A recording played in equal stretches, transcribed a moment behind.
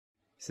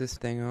Is this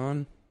thing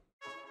on?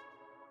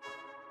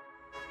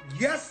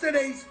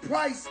 Yesterday's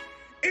price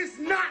is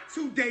not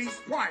today's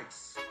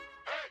price.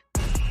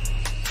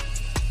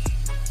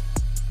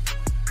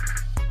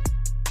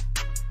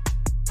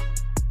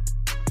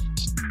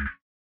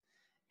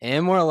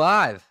 And we're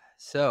live.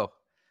 So,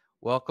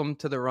 welcome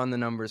to the Run the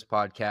Numbers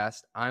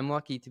podcast. I'm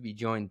lucky to be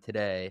joined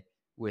today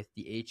with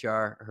the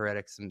HR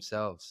Heretics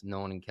themselves,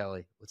 Nolan and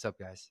Kelli. What's up,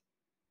 guys?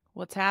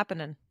 What's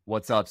happening?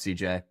 What's up,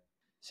 CJ?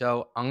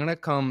 So, I'm going to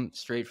come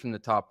straight from the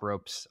top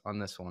ropes on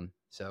this one.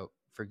 So,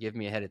 forgive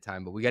me ahead of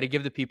time, but we got to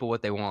give the people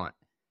what they want.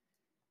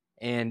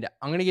 And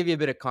I'm going to give you a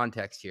bit of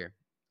context here.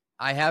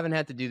 I haven't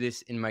had to do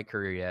this in my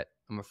career yet.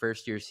 I'm a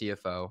first-year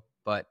CFO,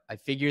 but I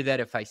figure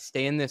that if I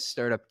stay in this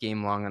startup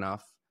game long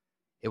enough,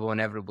 it will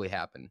inevitably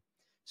happen.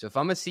 So if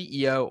I'm a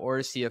CEO or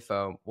a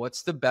CFO,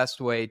 what's the best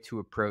way to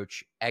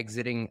approach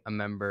exiting a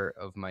member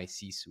of my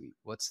C-suite?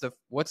 What's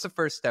the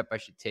first step I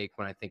should take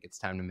when I think it's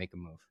time to make a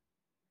move?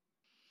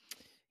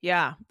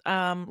 Yeah.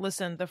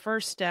 Listen, the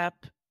first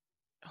step,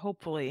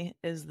 hopefully,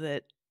 is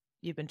that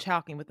you've been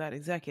talking with that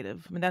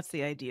executive. I mean, that's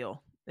the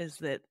ideal, is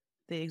that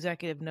the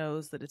executive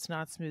knows that it's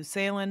not smooth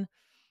sailing.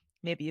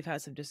 Maybe you've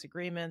had some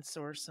disagreements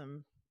or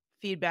some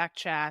feedback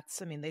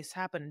chats. I mean, they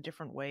happen in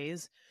different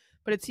ways,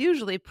 but it's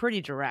usually pretty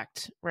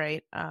direct,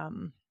 right?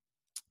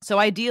 So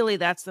ideally,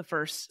 that's the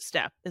first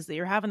step, is that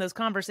you're having those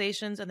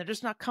conversations and they're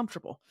just not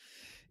comfortable.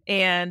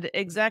 And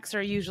execs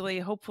are usually,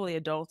 hopefully,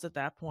 adults at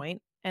that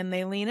point, and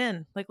they lean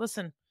in. Like,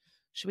 listen,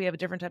 should we have a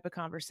different type of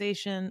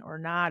conversation or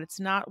not? It's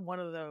not one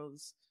of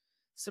those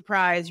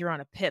surprise, you're on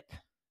a PIP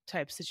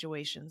type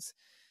situations.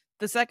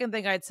 The second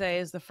thing I'd say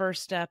is the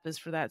first step is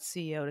for that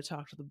CEO to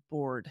talk to the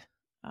board.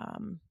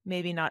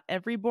 Maybe not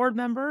every board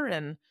member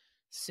and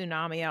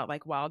tsunami out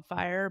like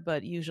wildfire,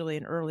 but usually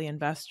an early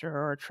investor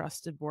or a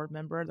trusted board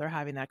member, they're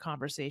having that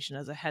conversation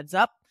as a heads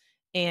up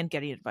and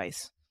getting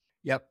advice.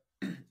 Yep.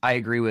 I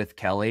agree with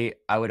Kelli.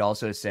 I would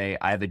also say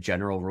I have a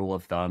general rule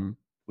of thumb,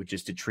 which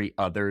is to treat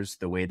others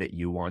the way that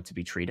you want to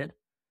be treated.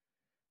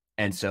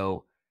 And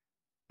so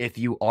if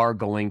you are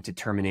going to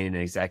terminate an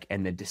exec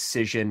and the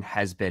decision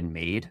has been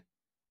made,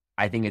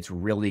 I think it's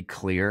really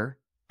clear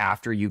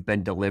after you've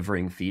been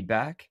delivering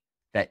feedback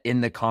that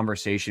in the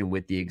conversation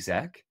with the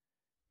exec,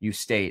 you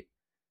state,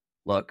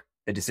 look,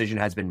 the decision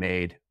has been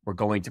made. We're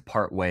going to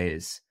part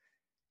ways.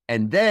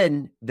 And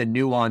then the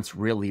nuance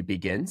really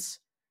begins.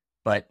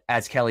 But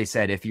as Kelli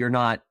said, if you're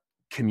not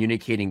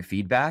communicating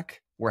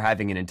feedback, we're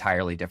having an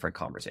entirely different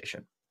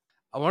conversation.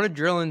 I want to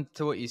drill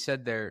into what you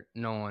said there,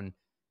 Nolan.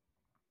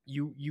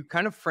 You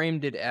kind of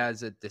framed it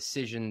as a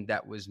decision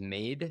that was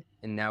made,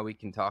 and now we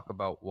can talk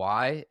about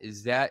why.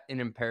 Is that an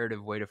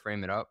imperative way to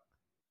frame it up?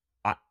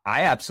 I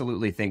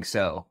absolutely think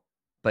so.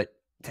 But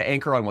to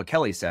anchor on what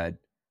Kelli said,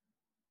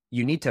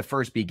 you need to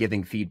first be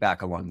giving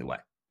feedback along the way.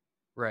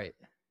 Right.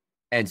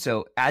 And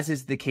so as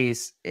is the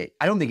case,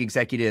 I don't think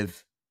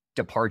executive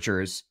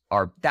departures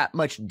are that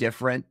much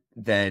different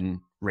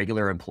than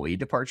regular employee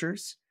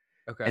departures.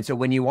 Okay. And so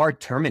when you are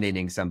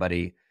terminating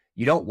somebody,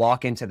 you don't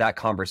walk into that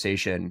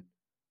conversation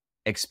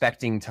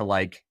expecting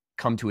to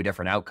come to a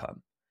different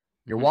outcome.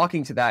 You're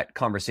walking to that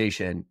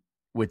conversation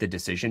with a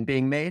decision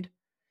being made.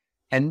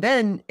 And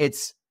then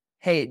it's,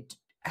 hey,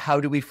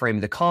 how do we frame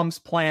the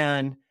comms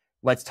plan?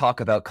 Let's talk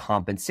about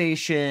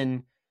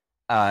compensation.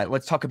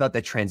 Let's talk about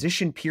the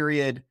transition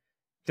period.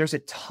 There's a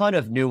ton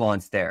of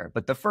nuance there.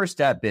 But the first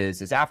step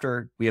is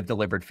after we have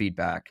delivered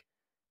feedback,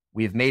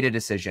 we have made a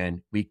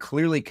decision, we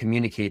clearly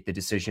communicate the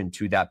decision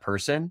to that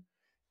person,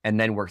 and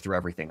then work through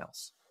everything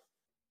else.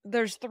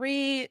 There's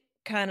three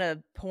kind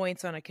of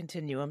points on a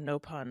continuum, no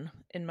pun,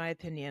 in my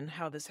opinion,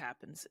 how this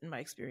happens in my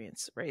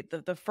experience, right?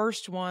 The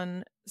first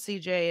one,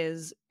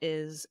 CJ,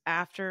 is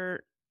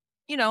after,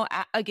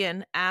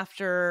 again,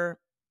 after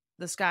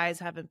the skies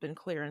haven't been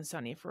clear and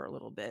sunny for a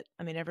little bit.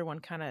 I mean, everyone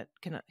kind of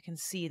can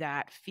see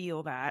that,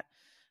 feel that.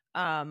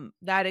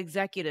 That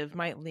executive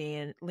might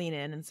lean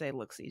in and say,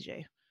 look,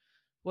 CJ,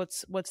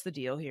 what's the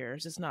deal here?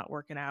 Is this not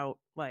working out?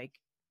 Like,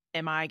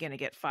 am I going to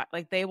get fired?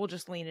 Like, they will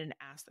just lean in and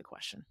ask the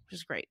question, which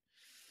is great.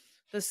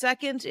 The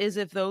second is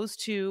if those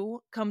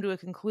two come to a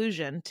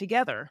conclusion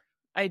together,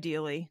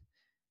 ideally,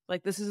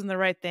 like this isn't the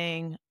right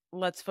thing.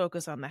 Let's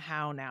focus on the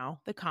how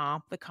now, the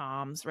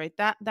comms, right?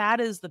 That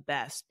is the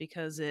best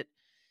because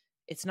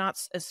it's not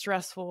as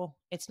stressful.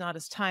 It's not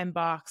as time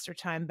boxed or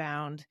time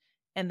bound,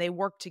 and they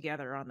work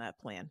together on that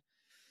plan.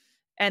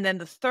 And then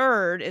the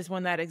third is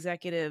when that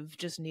executive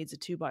just needs a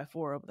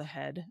 2x4 over the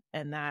head.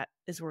 And that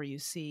is where you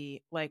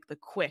see like the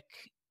quick,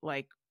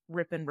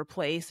 rip and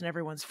replace, and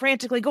everyone's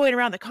frantically going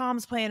around the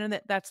comms plan.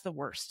 And that's the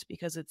worst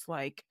because it's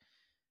like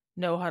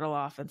no huddle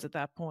offense at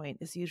that point.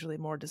 It's usually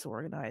more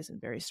disorganized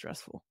and very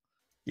stressful.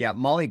 Yeah.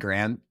 Molly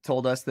Graham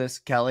told us this,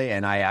 Kelli,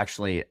 and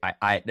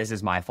I this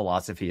is my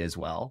philosophy as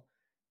well,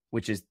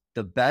 which is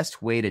the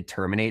best way to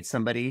terminate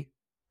somebody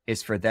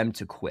is for them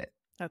to quit.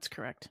 That's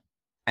correct.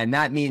 And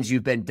that means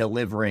you've been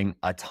delivering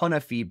a ton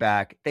of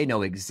feedback. They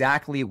know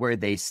exactly where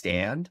they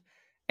stand,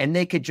 and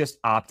they could just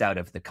opt out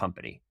of the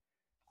company.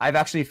 I've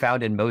actually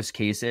found in most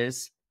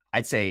cases,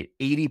 I'd say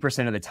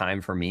 80% of the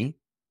time for me,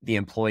 the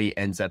employee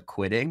ends up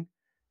quitting.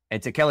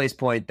 And to Kelly's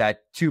point,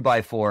 that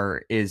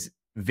 2x4 is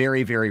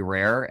very, very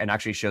rare and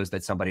actually shows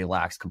that somebody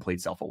lacks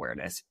complete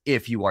self-awareness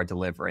if you are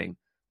delivering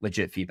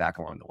legit feedback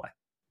along the way.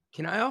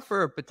 Can I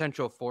offer a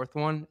potential fourth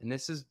one? And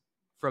this is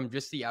from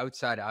just the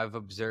outside, I've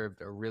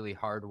observed a really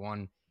hard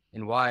one,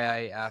 and why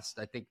I asked,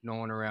 I think,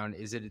 Nolan around,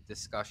 is it a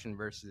discussion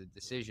versus a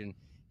decision?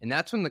 And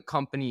that's when the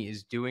company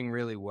is doing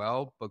really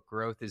well, but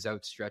growth is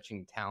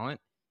outstretching talent,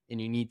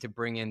 and you need to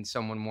bring in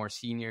someone more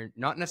senior.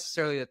 Not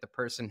necessarily that the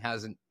person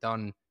hasn't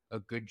done a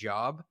good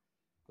job.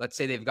 Let's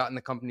say they've gotten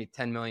the company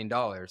 $10 million,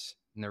 and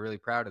they're really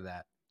proud of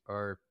that,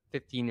 or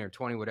 15 or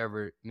 20,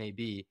 whatever it may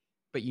be.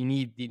 But you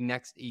need the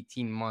next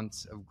 18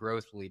 months of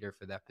growth leader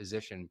for that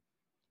position.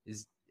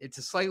 It's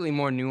a slightly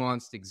more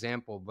nuanced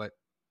example, but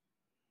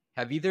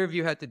have either of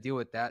you had to deal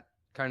with that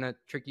kind of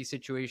tricky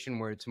situation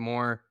where it's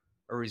more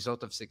a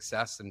result of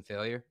success than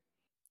failure?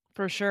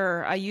 For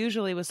sure. I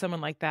usually with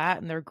someone like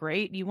that, and they're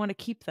great, you want to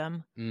keep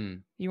them.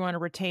 You want to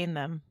retain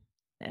them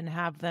and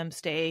have them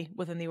stay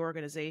within the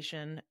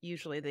organization.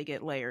 Usually they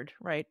get layered,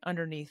 right,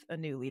 underneath a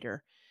new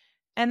leader.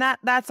 And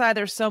that's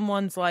either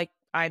someone's like,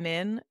 I'm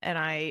in and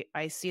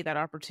I see that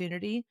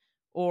opportunity,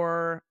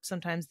 or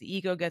sometimes the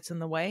ego gets in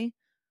the way,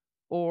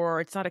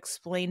 or it's not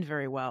explained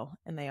very well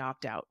and they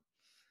opt out.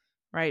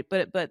 Right.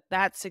 But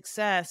that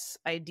success,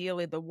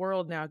 ideally, the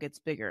world now gets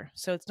bigger.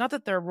 So it's not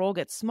that their role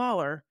gets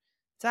smaller.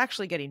 It's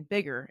actually getting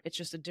bigger. It's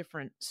just a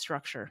different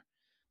structure.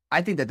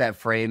 I think that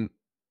frame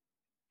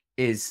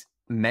is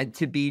meant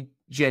to be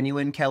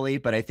genuine, Kelly,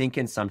 but I think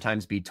can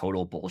sometimes be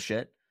total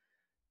bullshit.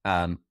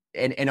 And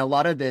a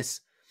lot of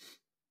this,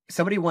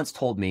 somebody once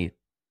told me,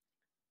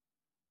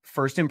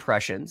 first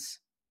impressions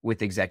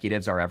with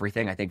executives are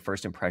everything. I think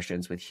first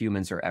impressions with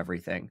humans are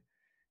everything.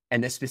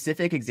 And the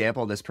specific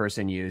example this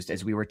person used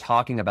as we were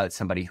talking about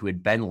somebody who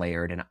had been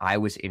layered and I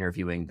was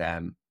interviewing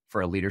them for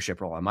a leadership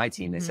role on my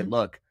team. They said,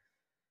 look,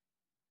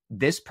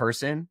 this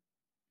person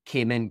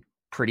came in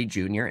pretty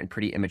junior and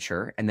pretty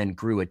immature and then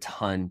grew a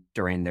ton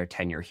during their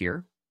tenure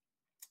here.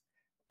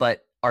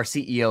 But our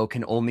CEO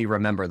can only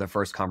remember the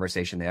first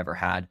conversation they ever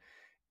had.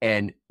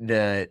 And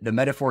the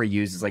metaphor he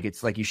uses, like,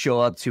 it's like you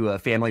show up to a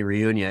family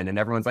reunion and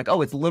everyone's like,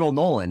 oh, it's little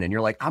Nolan. And you're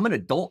like, I'm an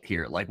adult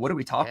here. Like, what are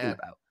we talking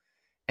about?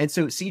 And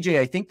so, CJ,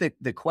 I think that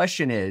the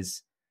question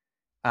is,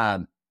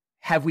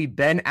 have we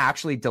been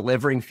actually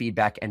delivering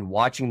feedback and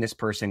watching this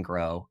person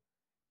grow?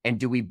 And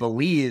do we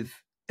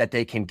believe that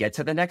they can get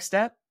to the next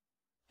step?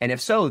 And if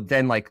so,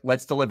 then like,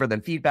 let's deliver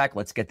them feedback.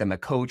 Let's get them a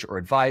coach or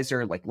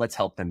advisor. Like, let's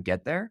help them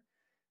get there.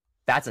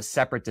 That's a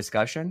separate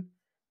discussion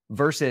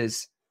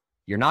versus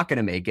you're not going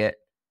to make it.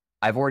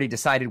 I've already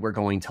decided we're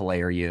going to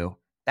layer you.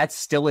 That's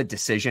still a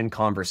decision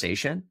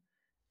conversation.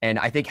 And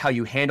I think how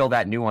you handle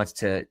that nuance,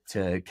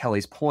 to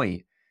Kelly's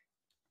point,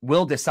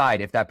 will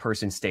decide if that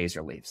person stays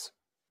or leaves.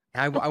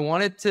 I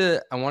wanted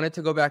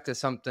to go back to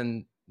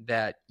something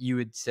that you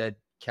had said,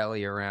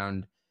 Kelly,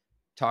 around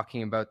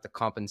talking about the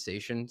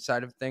compensation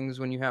side of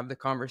things when you have the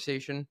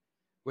conversation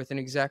with an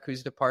exec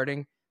who's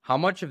departing. How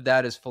much of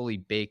that is fully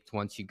baked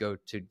once you go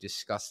to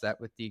discuss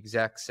that with the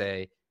exec,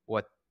 say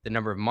what the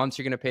number of months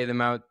you're going to pay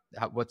them out,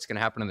 what's going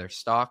to happen to their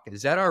stock?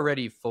 Is that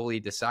already fully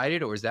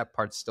decided, or is that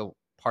part still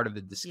part of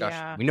the discussion?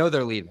 Yeah. We know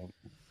they're leaving.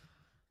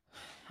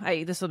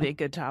 This will be a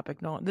good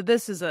topic. No,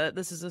 this is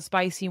a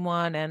spicy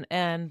one,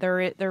 and there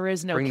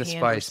is no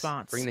canned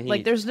response. Bring the heat.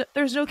 Like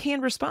there's no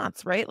canned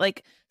response, right?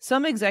 Like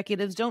some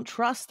executives don't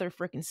trust their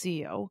freaking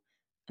CEO,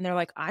 and they're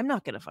like, I'm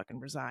not gonna fucking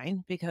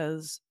resign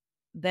because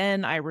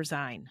then I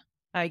resign.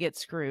 I get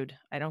screwed.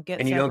 I don't get.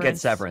 And you don't get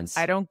severance.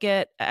 I don't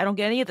get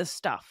any of the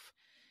stuff.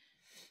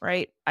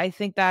 Right. I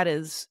think that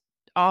is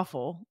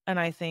awful, and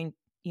I think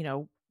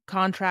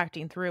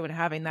contracting through and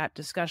having that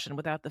discussion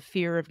without the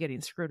fear of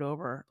getting screwed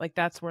over, like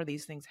that's where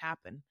these things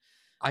happen.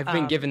 I've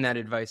been given that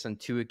advice on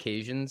 2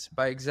 occasions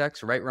by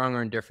execs, right, wrong,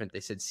 or indifferent. They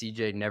said,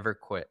 CJ, never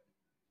quit.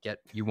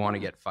 You want to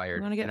get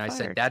fired. I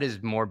said, that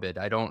is morbid.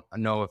 I don't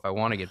know if I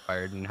want to get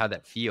fired and how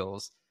that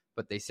feels.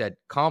 But they said,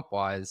 comp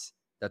wise,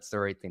 that's the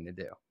right thing to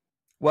do.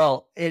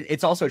 Well,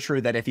 it's also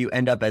true that if you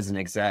end up as an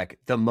exec,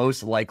 the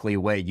most likely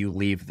way you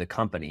leave the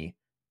company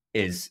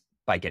is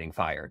by getting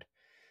fired.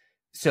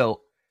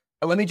 So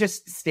let me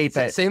just state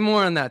that. Say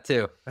more on that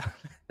too.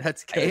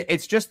 That's good.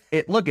 It's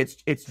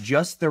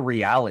just the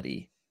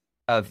reality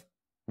of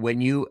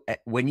when you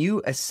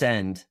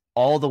ascend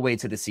all the way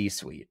to the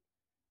C-suite,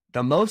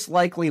 the most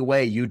likely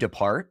way you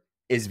depart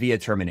is via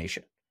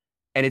termination.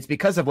 And it's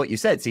because of what you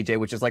said, CJ,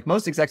 which is like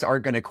most execs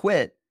aren't going to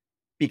quit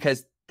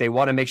because they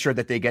want to make sure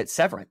that they get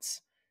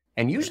severance.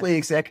 And usually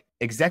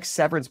exec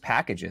severance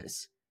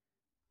packages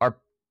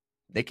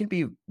they can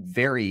be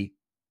very,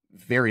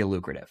 very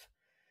lucrative.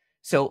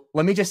 So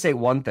let me just say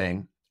one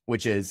thing,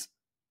 which is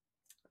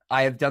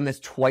I have done this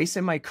twice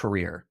in my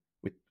career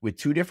with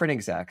 2 different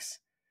execs.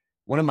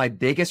 One of my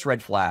biggest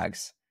red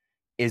flags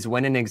is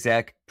when an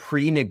exec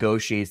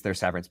pre-negotiates their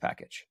severance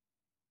package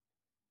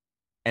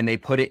and they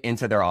put it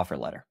into their offer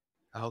letter.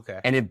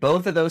 Okay. And in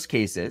both of those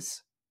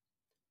cases,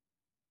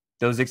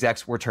 those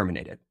execs were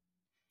terminated.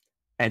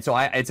 And so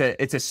it's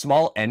a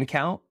small end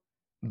count,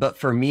 But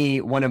for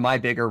me, one of my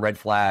bigger red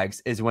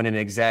flags is when an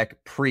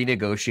exec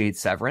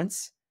pre-negotiates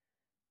severance,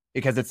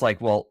 because it's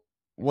like, well,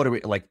 what are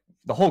we like?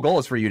 The whole goal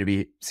is for you to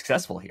be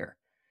successful here.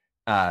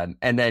 And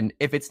then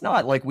if it's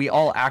not, like, we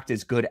all act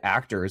as good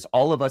actors,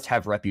 all of us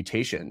have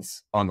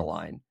reputations on the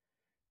line,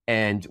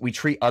 and we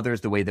treat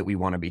others the way that we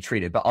want to be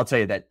treated. But I'll tell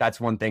you that that's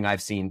one thing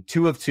I've seen,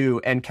 2 of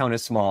 2 and count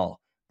as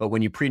small. But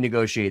when you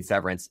pre-negotiate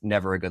severance,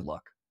 never a good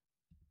look.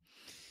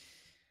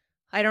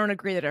 I don't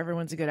agree that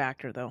everyone's a good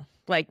actor, though.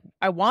 Like,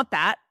 I want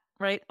that,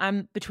 right?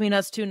 I'm between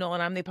us two,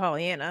 Nolan. I'm the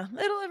Pollyanna.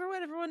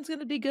 Everyone's going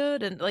to be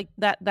good, and like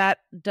that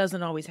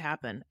doesn't always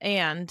happen.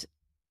 And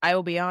I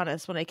will be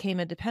honest, when I came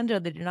into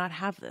Pendo, they did not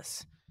have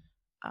this.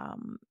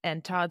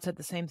 And Todd said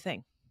the same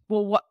thing.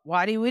 Well,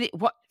 why do we?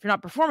 What if you're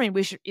not performing?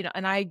 We should,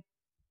 And I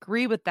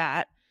agree with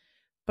that,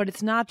 but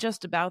it's not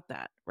just about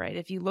that, right?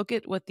 If you look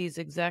at what these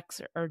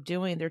execs are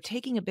doing, they're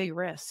taking a big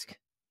risk.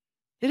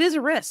 It is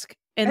a risk.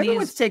 And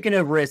everyone's taking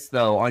a risk,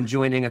 though, on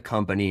joining a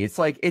company. It's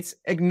like, it's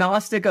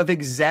agnostic of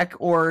exec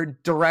or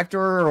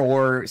director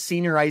or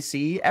senior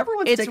IC.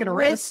 Everyone's taking a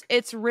risk.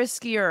 It's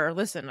riskier.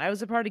 Listen, I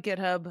was a part of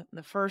GitHub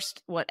the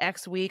first,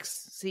 X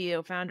weeks,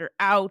 CEO, founder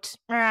out,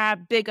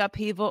 big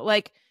upheaval.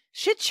 Like,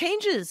 shit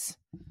changes.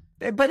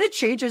 But it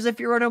changes if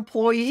you're an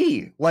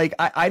employee. Like,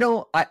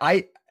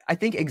 I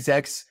think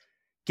execs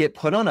get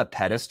put on a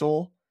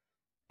pedestal,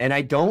 and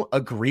I don't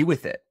agree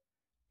with it.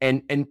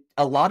 And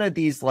a lot of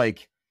these,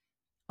 like,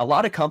 a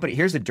lot of companies,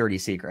 here's a dirty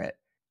secret.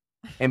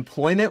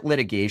 Employment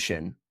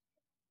litigation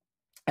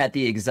at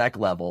the exec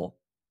level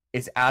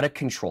is out of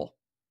control.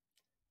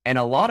 And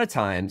a lot of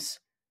times,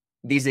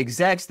 these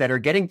execs that are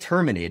getting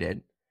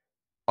terminated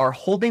are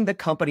holding the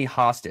company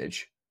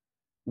hostage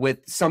with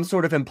some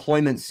sort of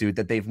employment suit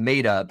that they've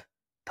made up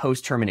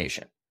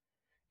post-termination.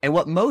 And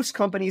what most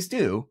companies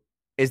do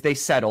is they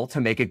settle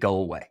to make it go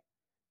away.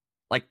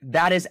 Like,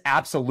 that is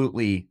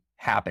absolutely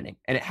happening,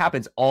 and it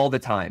happens all the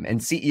time.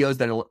 And CEOs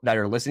that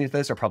are listening to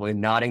this are probably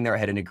nodding their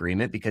head in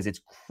agreement, because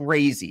it's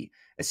crazy,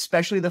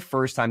 especially the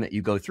first time that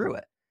you go through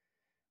it.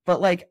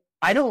 But like,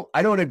 I don't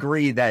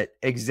agree that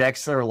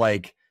execs are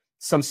like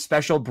some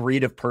special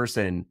breed of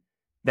person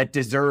that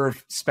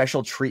deserve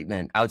special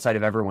treatment outside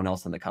of everyone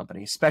else in the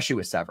company, especially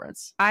with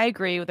severance. I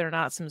agree they're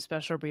not some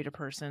special breed of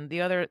person.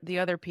 The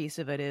other piece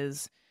of it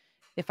is,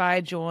 if I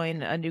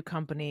join a new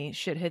company,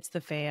 shit hits the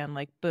fan,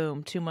 like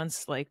boom, 2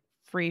 months, like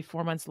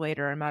 3-4 months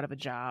later, I'm out of a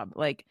job.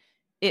 Like,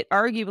 it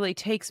arguably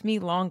takes me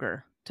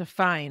longer to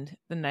find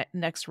the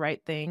next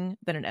right thing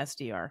than an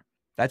SDR.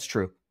 That's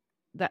true.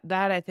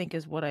 That I think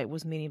is what I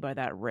was meaning by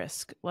that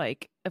risk.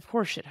 Like, of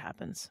course shit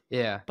happens.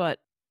 Yeah. But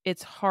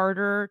it's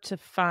harder to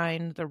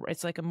find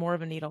it's like a more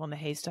of a needle in a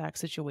haystack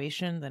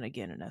situation than,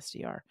 again, an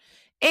SDR.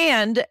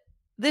 And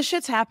this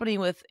shit's happening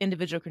with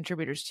individual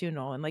contributors too,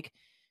 Nolan. Like,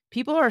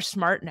 people are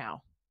smart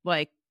now.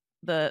 Like,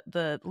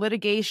 the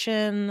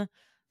litigation.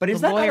 But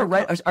is that not a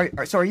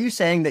right? So are you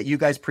saying that you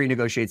guys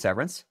pre-negotiate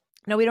severance?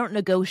 No, we don't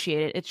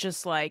negotiate it. It's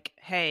just like,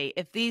 hey,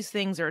 if these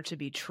things are to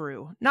be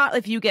true, not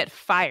if you get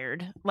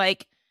fired.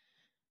 Like,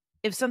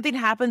 if something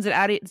happens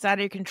it's out of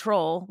your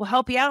control, we'll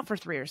help you out for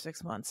 3 or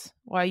 6 months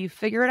while you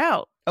figure it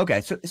out.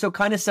 Okay, so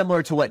kind of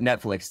similar to what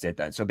Netflix did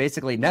then. So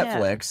basically,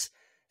 Netflix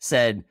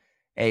said,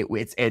 hey,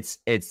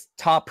 it's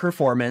top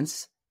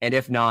performance, and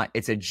if not,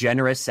 it's a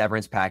generous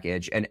severance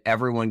package, and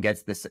everyone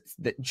gets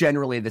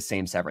generally the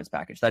same severance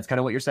package. That's kind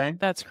of what you're saying?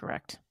 That's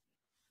correct.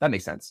 That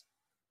makes sense.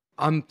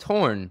 I'm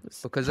torn,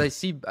 because I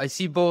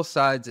see both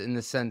sides, in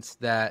the sense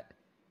that,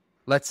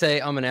 let's say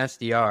I'm an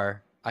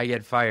SDR, I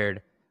get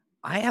fired.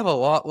 I have a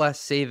lot less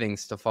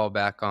savings to fall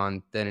back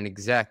on than an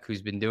exec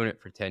who's been doing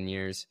it for 10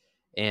 years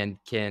and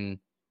can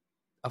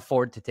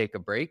afford to take a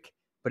break.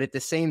 But at the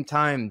same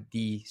time,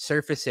 the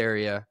surface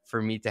area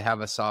for me to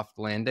have a soft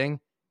landing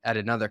at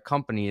another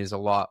company is a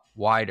lot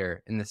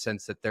wider, in the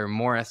sense that there are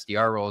more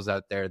SDR roles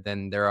out there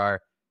than there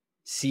are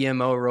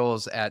CMO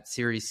roles at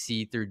Series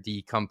C through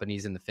D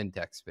companies in the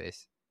fintech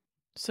space.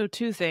 So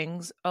 2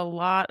 things. A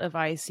lot of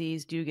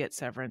ICs do get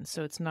severance,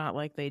 so it's not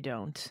like they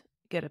don't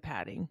get a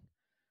padding.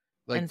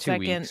 Like, and 2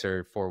 weeks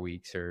or 4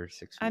 weeks or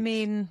 6 weeks. I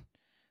mean,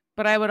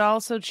 but I would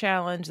also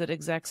challenge that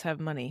execs have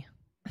money.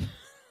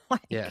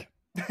 Yeah.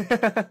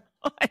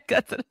 Like,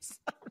 that's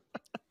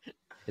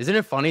Isn't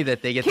it funny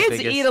that they get kids the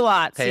biggest eat a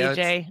lot, payouts?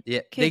 CJ. Yeah,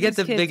 Kids they get is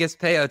the kids. biggest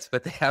payouts,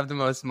 but they have the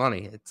most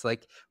money. It's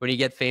like when you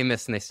get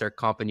famous and they start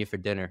comping you for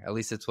dinner. At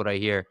least that's what I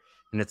hear.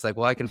 And it's like,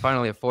 well, I can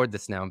finally afford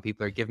this now, and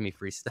people are giving me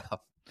free stuff.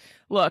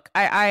 Look,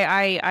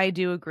 I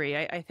do agree.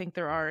 I think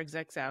there are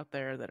execs out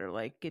there that are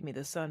like, give me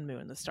the sun,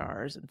 moon, the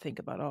stars, and think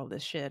about all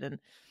this shit. And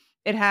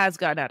it has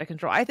gotten out of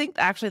control. I think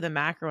actually the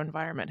macro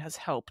environment has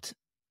helped,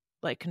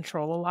 like,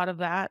 control a lot of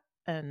that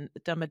and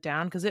dumb it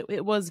down, because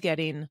it was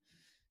getting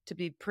to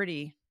be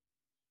pretty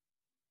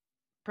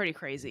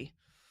crazy.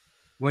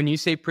 When you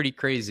say pretty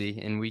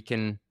crazy, and we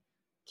can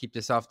keep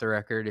this off the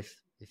record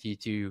if you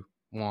two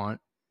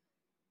want,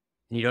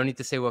 and you don't need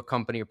to say what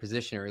company or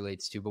position it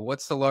relates to, but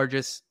what's the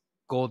largest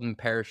golden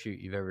parachute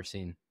you've ever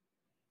seen?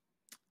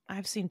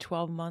 I've seen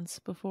 12 months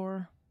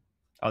before.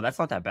 Oh, that's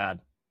not that bad.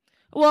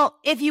 Well,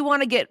 if you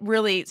want to get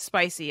really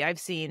spicy, I've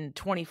seen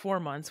 24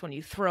 months when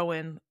you throw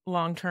in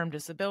long-term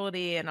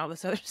disability and all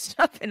this other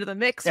stuff into the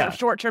mix, or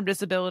short-term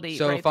disability.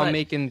 So right? if I'm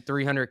making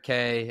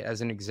 $300K as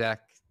an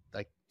exec,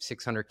 like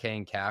 $600K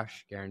in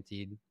cash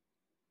guaranteed,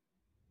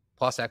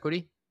 plus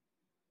equity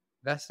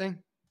vesting?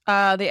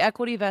 The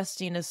equity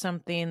vesting is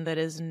something that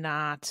is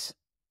not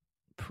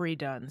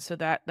pre-done. So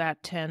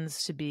that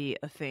tends to be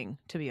a thing,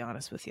 to be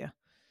honest with you.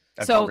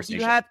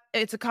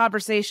 It's a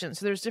conversation.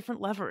 So there's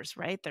different levers,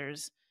 right?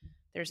 There's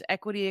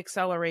equity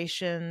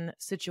acceleration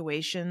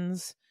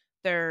situations.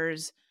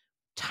 There's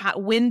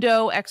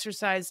window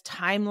exercise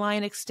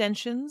timeline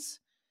extensions.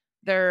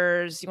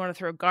 You want to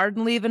throw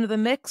garden leave into the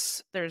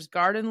mix. There's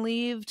garden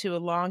leave to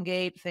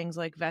elongate things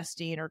like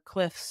vesting or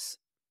cliffs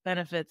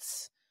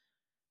benefits.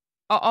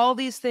 All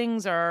these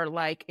things are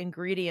like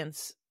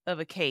ingredients of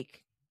a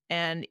cake,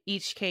 and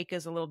each cake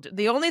is a little.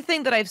 The only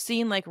thing that I've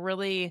seen like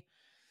really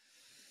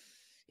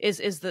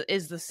is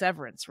the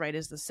severance, right?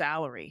 Is the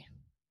salary.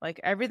 Like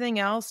everything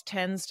else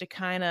tends to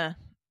kind of,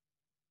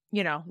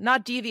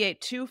 not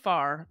deviate too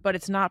far, but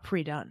it's not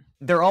pre-done.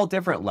 They're all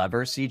different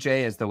levers,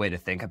 CJ, is the way to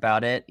think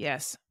about it.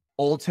 Yes.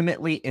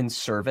 Ultimately in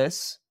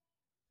service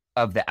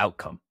of the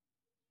outcome.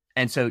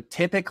 And so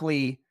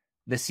typically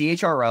the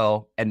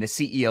CHRO and the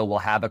CEO will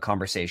have a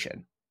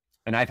conversation.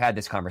 And I've had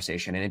this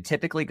conversation, and it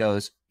typically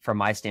goes, from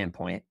my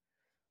standpoint,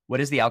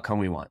 what is the outcome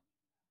we want?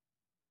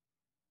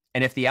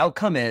 And if the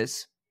outcome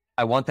is,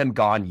 I want them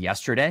gone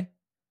yesterday,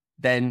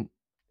 then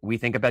we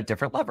think about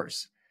different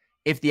levers.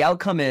 If the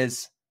outcome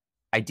is,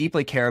 I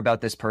deeply care about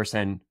this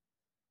person,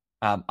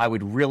 I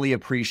would really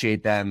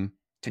appreciate them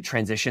to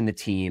transition the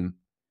team,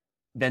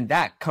 then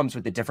that comes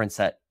with a different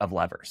set of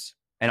levers.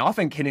 And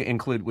often can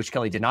include, which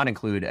Kelli did not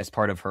include as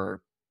part of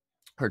her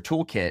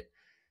toolkit,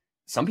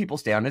 some people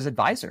stay on as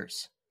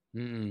advisors.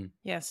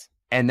 Yes.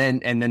 And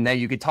then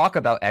you could talk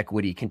about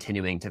equity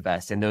continuing to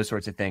vest and those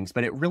sorts of things.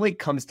 But it really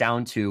comes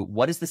down to,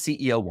 what does the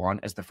CEO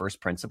want as the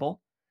first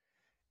principle?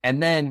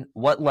 And then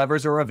what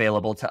levers are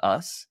available to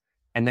us?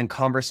 And then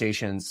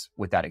conversations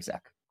with that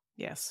exec.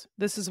 Yes.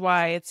 This is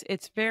why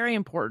it's very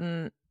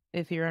important,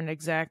 if you're an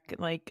exec,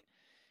 like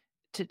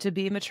to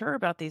be mature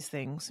about these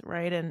things,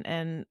 right?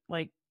 And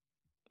like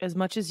as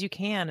much as you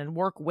can, and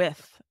work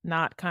with,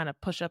 not kind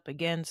of push up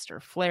against or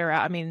flare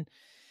out. I mean,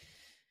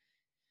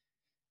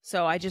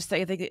 so I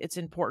think it's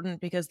important,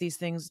 because these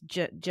things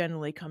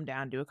generally come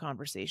down to a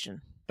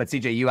conversation. But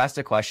CJ, you asked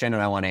a question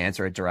and I want to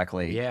answer it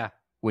directly. Yeah.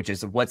 Which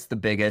is, what's the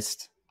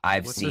biggest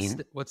I've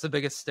seen? What's the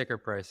biggest sticker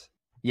price?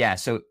 Yeah.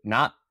 So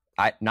not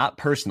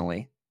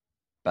personally,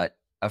 but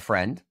a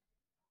friend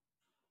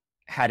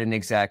had an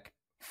exec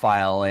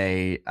file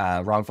a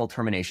wrongful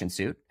termination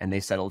suit, and they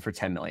settled for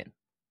 $10 million.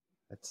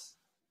 That's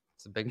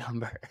a big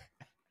number.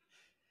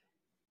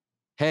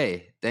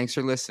 Hey, thanks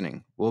for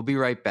listening. We'll be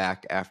right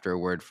back after a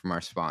word from our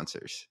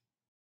sponsors.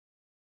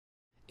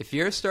 If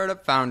you're a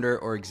startup founder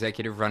or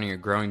executive running a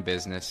growing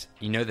business,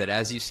 you know that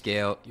as you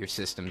scale, your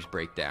systems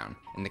break down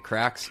and the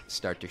cracks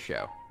start to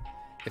show.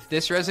 If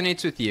this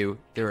resonates with you,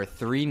 there are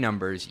 3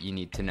 numbers you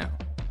need to know: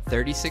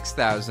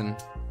 36,000,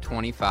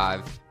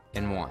 25,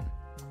 and 1.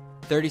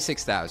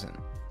 36,000.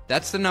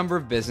 That's the number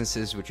of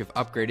businesses which have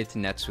upgraded to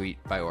NetSuite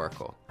by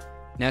Oracle.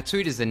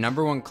 NetSuite is the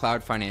 #1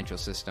 cloud financial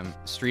system,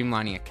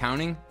 streamlining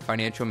accounting,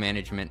 financial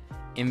management,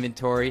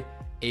 inventory,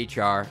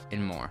 HR,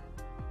 and more.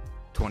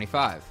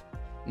 25.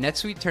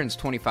 NetSuite turns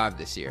 25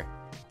 this year.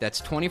 That's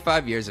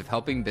 25 years of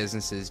helping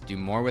businesses do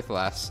more with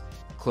less,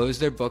 close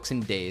their books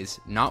in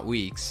days, not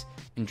weeks,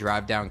 and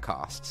drive down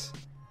costs.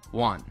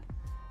 1.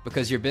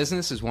 Because your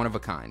business is one of a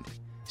kind,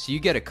 so you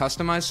get a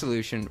customized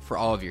solution for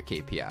all of your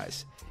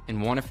KPIs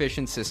in one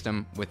efficient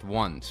system with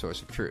one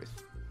source of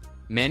truth.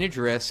 Manage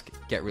risk,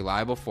 get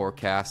reliable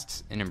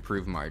forecasts, and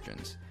improve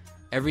margins.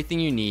 Everything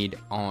you need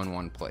all in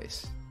one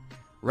place.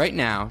 Right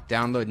now,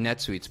 download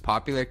NetSuite's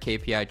popular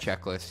KPI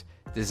checklist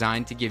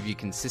designed to give you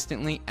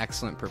consistently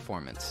excellent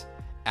performance,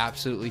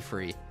 absolutely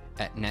free,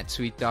 at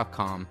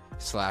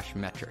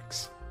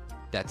netsuite.com/metrics.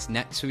 That's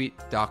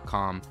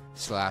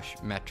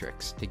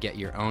netsuite.com/metrics to get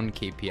your own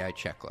KPI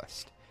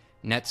checklist.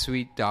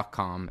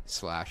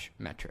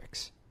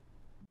 netsuite.com/metrics.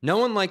 No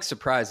one likes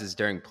surprises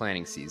during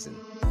planning season.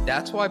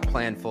 That's why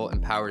Planful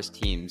empowers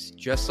teams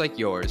just like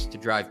yours to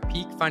drive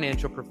peak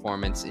financial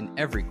performance in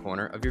every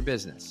corner of your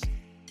business.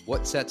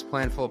 What sets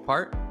Planful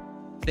apart?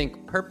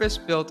 Think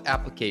purpose-built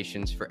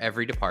applications for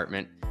every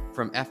department,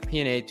 from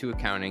FP&A to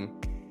accounting,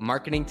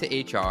 marketing to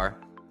HR,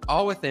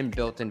 all within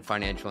built-in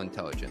financial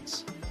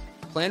intelligence.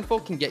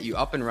 Planful can get you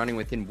up and running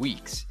within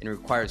weeks and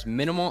requires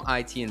minimal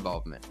IT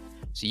involvement,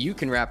 so you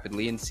can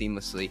rapidly and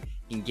seamlessly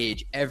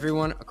engage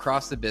everyone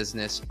across the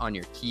business on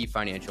your key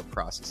financial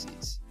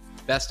processes.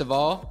 Best of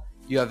all,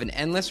 you have an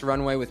endless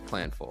runway with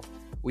Planful.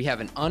 We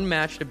have an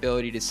unmatched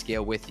ability to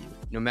scale with you,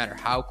 no matter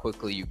how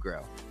quickly you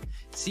grow.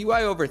 See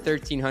why over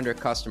 1,300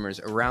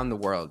 customers around the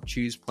world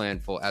choose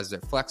Planful as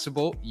their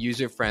flexible,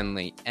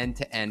 user-friendly,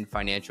 end-to-end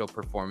financial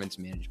performance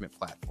management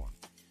platform.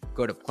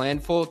 Go to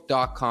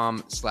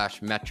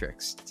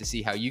planful.com/metrics to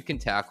see how you can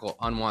tackle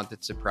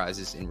unwanted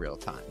surprises in real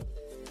time.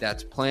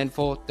 That's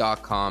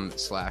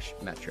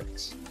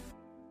planful.com/metrics.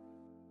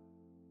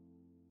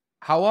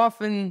 How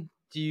often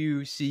do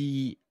you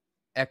see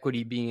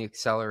equity being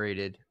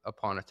accelerated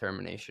upon a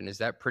termination? Is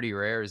that pretty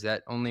rare? Is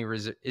that only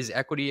is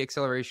equity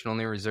acceleration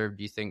only reserved,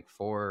 do you think,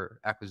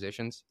 for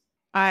acquisitions?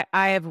 I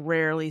have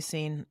rarely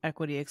seen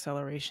equity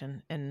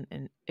acceleration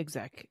in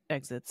exec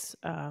exits.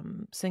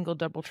 Single,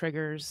 double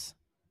triggers,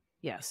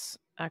 yes.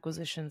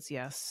 Acquisitions,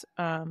 yes.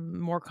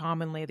 More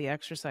commonly, the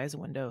exercise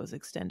window is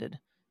extended,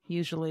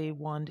 usually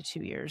 1 to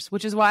 2 years,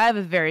 which is why I have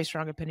a very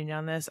strong opinion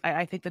on this.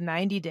 I think the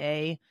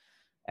 90-day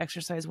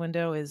exercise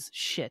window is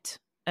shit,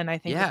 and I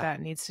think that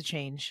needs to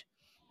change.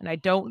 And I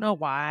don't know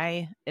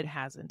why it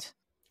hasn't.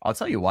 I'll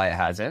tell you why it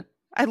hasn't.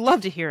 I'd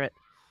love to hear it.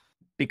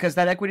 Because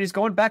that equity is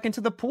going back into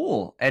the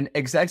pool, and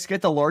execs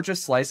get the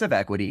largest slice of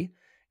equity,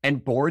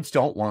 and boards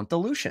don't want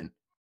dilution.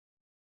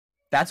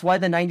 That's why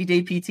the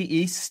 90-day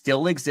PTE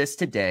still exists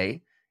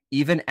today,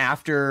 even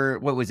after,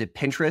 what was it,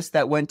 Pinterest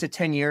that went to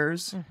 10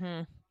 years?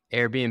 Mm-hmm.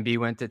 Airbnb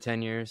went to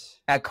 10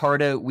 years. At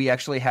Carta, we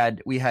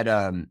had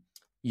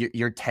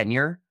your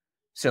tenure.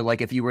 So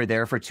like if you were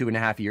there for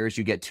 2.5 years,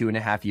 you get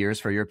 2.5 years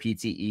for your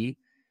PTE.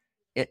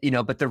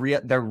 But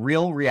the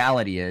real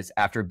reality is,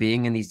 after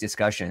being in these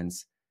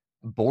discussions,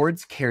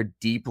 boards care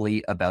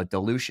deeply about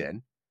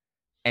dilution,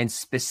 and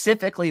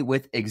specifically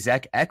with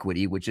exec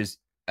equity, which is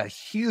a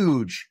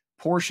huge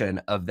portion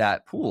of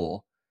that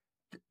pool.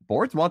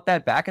 Boards want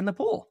that back in the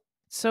pool.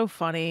 So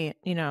funny,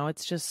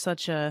 it's just so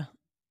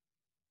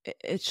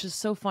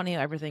funny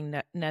how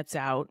everything nets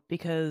out,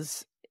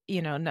 because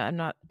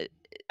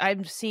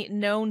I've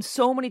known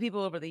so many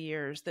people over the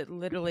years that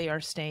literally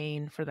are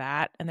staying for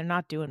that, and they're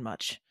not doing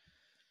much.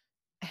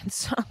 And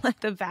so like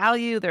the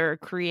value they're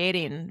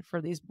creating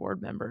for these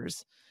board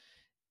members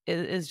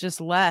is just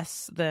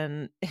less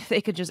than if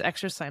they could just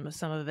exercise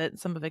some of it.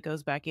 Some of it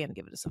goes back in and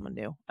give it to someone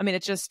new. I mean,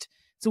 it's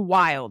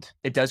wild.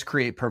 It does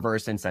create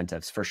perverse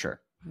incentives for sure.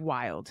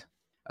 Wild.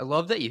 I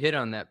love that you hit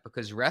on that,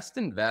 because rest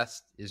and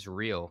vest is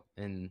real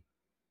in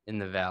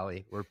the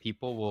Valley, where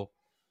people will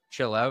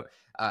chill out.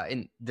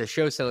 In the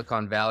show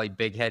Silicon Valley,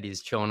 Big Head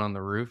is chilling on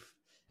the roof,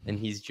 and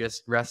he's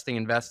just resting,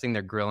 investing.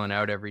 They're grilling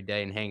out every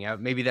day and hanging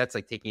out. Maybe that's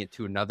like taking it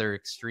to another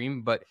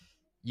extreme, but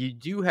you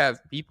do have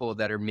people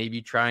that are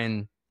maybe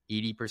trying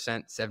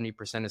 80%,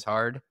 70% as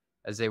hard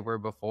as they were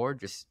before,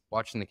 just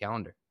watching the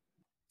calendar.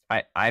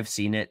 I've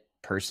seen it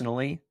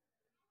personally.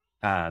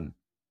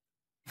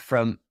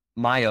 From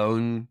my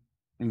own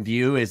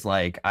view is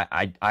like,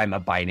 I'm a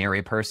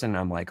binary person.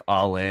 I'm like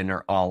all in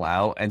or all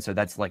out. And so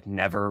that's like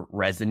never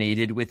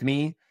resonated with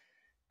me,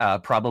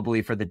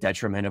 probably for the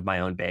detriment of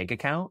my own bank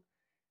account.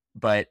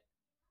 But,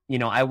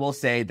 I will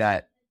say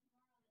that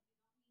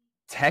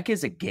tech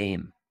is a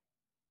game.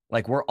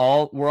 Like we're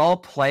all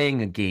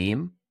playing a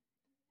game,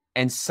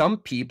 and some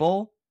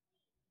people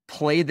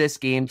play this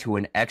game to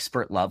an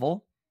expert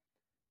level.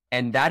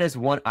 And that is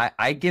one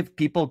I give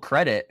people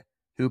credit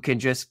who can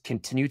just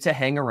continue to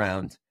hang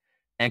around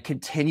and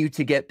continue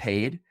to get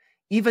paid,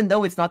 even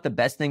though it's not the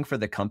best thing for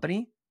the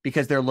company,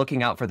 because they're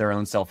looking out for their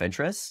own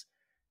self-interests.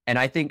 And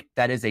I think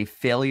that is a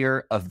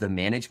failure of the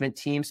management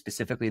team,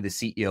 specifically the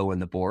CEO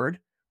and the board,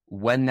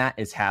 when that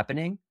is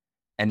happening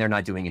and they're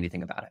not doing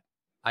anything about it.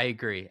 I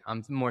agree.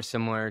 I'm more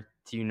similar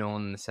to you,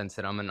 Nolan, in the sense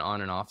that I'm an on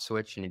and off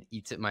switch, and it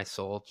eats at my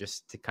soul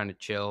just to kind of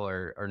chill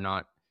or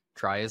not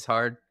try as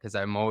hard, because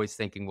I'm always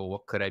thinking, well,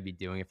 what could I be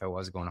doing if I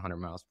was going 100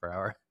 miles per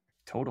hour?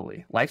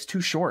 Totally. Life's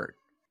too short.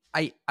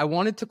 I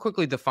wanted to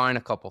quickly define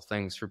a couple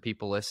things for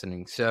people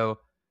listening. So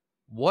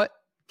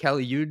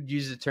Kelli, you'd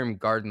use the term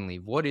garden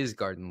leave. What is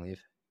garden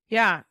leave?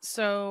 Yeah,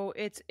 so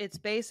it's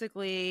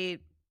basically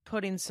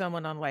putting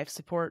someone on life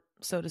support,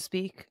 so to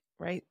speak,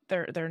 right?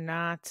 They're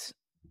not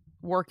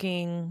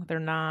working, they're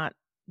not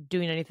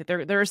doing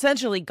anything. They're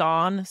essentially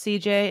gone,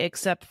 CJ,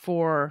 except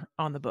for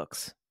on the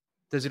books.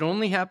 Does it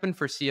only happen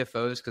for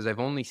CFOs? Because I've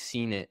only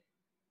seen it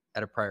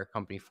at a prior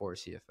company for a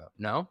CFO.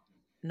 No?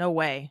 No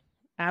way.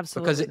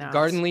 Absolutely not. Because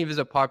garden leave is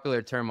a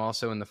popular term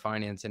also in the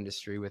finance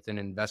industry within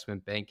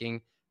investment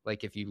banking.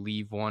 Like if you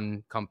leave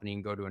one company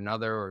and go to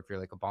another, or if you're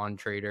like a bond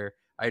trader.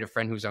 I had a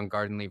friend who was on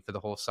garden leave for the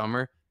whole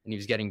summer, and he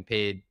was getting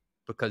paid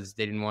because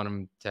they didn't want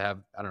him to have,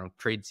 I don't know,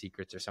 trade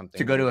secrets or something.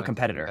 To go to a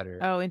competitor.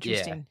 Oh,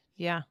 interesting.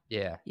 Yeah.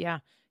 Yeah.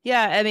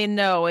 I mean,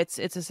 no, it's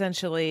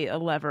essentially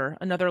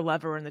another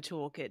lever in the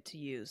toolkit to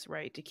use,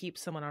 right? To keep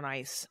someone on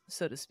ice,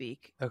 so to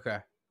speak. Okay.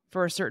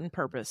 For a certain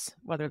purpose,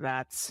 whether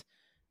that's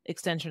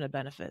extension of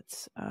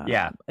benefits.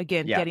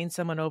 Again, Yeah. getting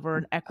someone over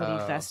an equity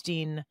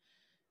vesting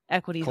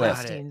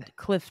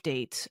cliff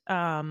date.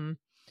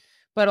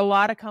 But a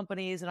lot of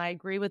companies, and I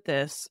agree with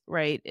this,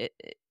 right?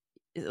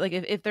 Like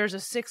if there's a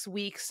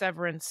 6-week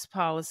severance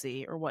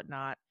policy or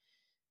whatnot,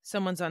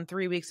 someone's on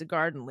 3 weeks of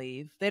garden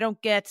leave, they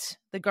don't get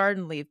the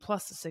garden leave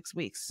plus the 6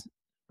 weeks,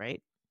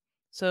 right?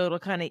 So it'll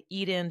kind of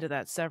eat into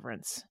that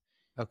severance.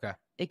 Okay.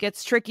 It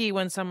gets tricky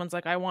when someone's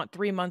like, I want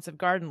 3 months of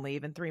garden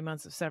leave and 3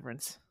 months of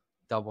severance.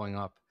 Doubling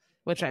up.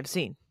 Which I've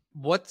seen.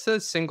 What's a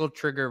single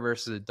trigger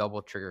versus a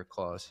double trigger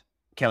clause?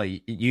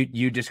 Kelli,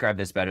 you describe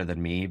this better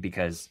than me,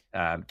 because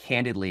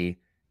candidly,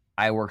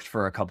 I worked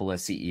for a couple of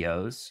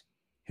CEOs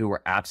who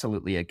were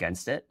absolutely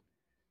against it.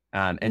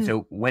 And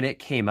so when it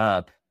came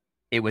up,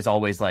 it was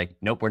always like,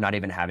 nope, we're not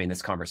even having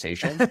this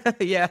conversation.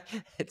 Yeah,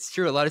 it's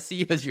true. A lot of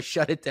CEOs just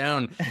shut it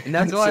down. And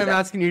that's why I'm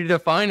asking you to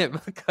define it,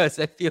 because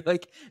I feel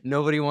like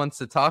nobody wants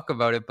to talk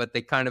about it, but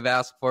they kind of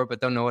ask for it, but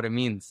don't know what it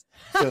means.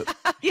 So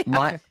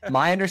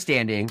my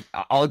understanding,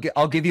 I'll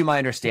give you my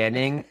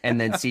understanding, and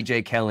then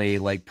CJ, Kelly,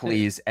 like,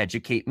 please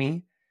educate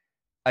me.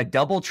 A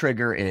double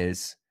trigger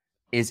is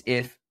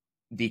if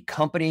the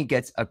company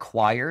gets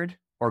acquired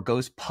or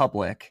goes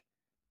public,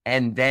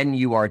 and then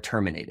you are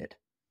terminated.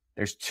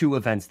 There's two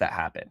events that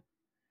happen.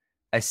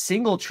 A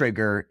single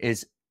trigger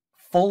is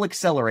full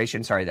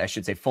acceleration. Sorry, I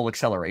should say full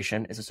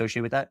acceleration is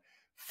associated with that.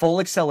 Full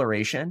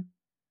acceleration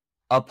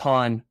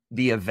upon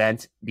the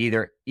event,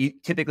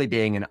 typically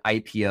being an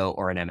IPO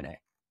or an M&A.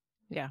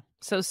 Yeah.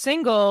 So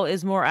single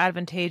is more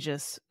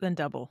advantageous than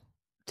double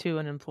to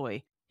an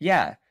employee.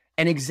 Yeah.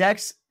 And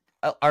execs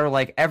are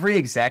like, every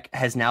exec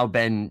has now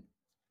been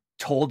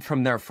told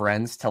from their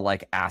friends to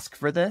like ask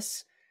for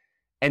this.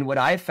 And what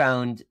I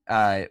found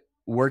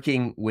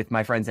working with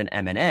my friends in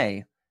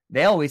M&A,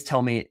 they always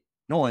tell me,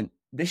 Nolan,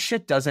 this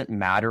shit doesn't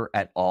matter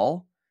at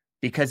all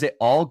because it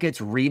all gets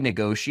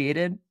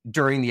renegotiated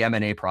during the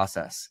M&A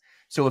process.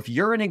 So if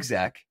you're an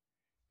exec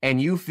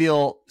and you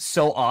feel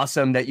so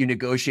awesome that you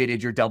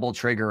negotiated your double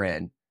trigger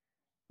in,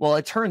 well,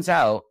 it turns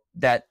out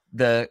that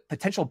the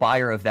potential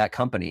buyer of that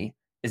company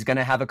is going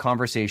to have a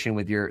conversation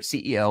with your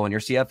CEO and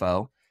your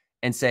CFO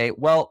and say,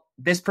 well,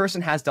 this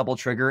person has double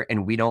trigger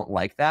and we don't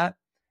like that.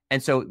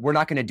 And so we're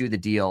not going to do the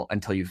deal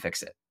until you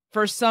fix it.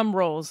 For some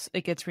roles,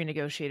 it gets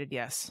renegotiated.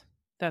 Yes,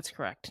 that's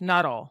correct.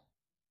 Not all.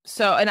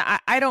 So, and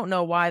I don't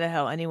know why the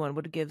hell anyone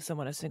would give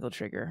someone a single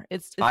trigger.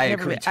 I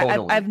agree,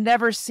 totally. I've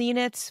never seen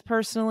it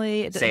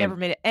personally. It never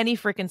made any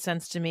freaking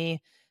sense to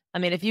me. I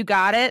mean, if you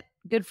got it,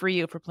 good for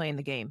you for playing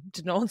the game,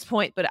 to Nolan's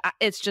point, but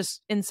it's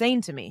just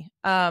insane to me.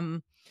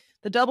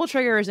 The double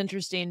trigger is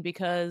interesting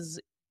because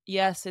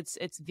yes,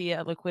 it's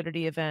via a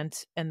liquidity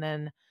event and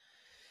then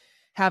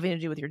having to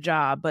do with your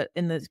job, but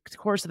in the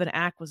course of an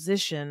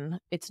acquisition,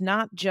 it's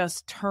not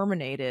just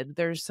terminated.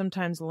 There's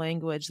sometimes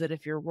language that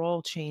if your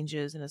role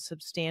changes in a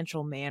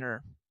substantial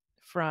manner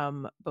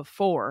from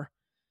before,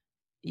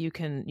 you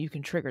can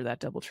trigger that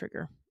double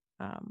trigger,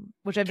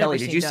 which I've never seen. Kelly,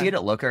 did you see it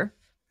at Looker?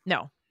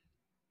 No,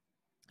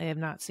 I have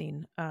not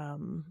seen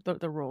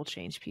the role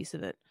change piece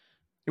of it.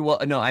 Well,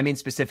 no, I mean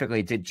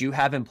specifically, did you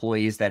have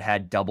employees that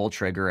had double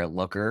trigger at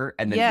Looker,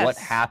 and then what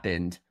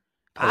happened?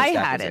 I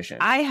had it.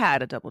 I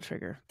had a double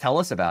trigger. Tell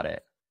us about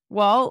it.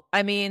 Well,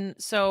 I mean,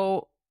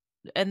 so,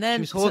 and then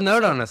she was holding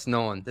out on us,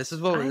 Nolan. This is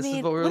what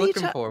we were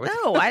looking for.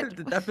 No,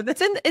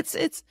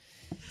 it's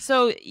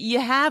so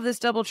you have this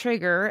double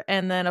trigger,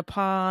 and then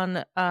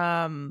upon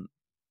the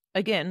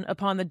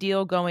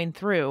deal going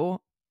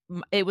through,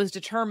 it was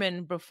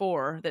determined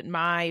before that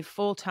my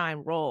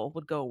full-time role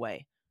would go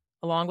away,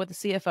 along with the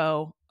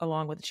CFO,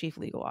 along with the chief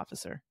legal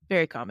officer.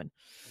 Very common.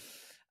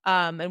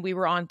 And we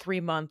were on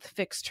 3-month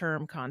fixed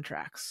term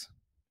contracts,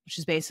 which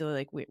is basically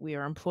like we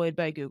are employed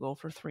by Google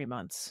for 3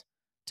 months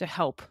to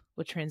help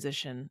with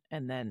transition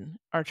and then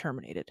are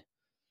terminated.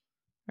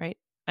 Right.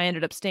 I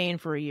ended up staying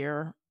for a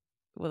year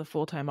with a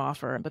full-time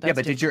offer. But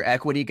did your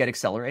equity get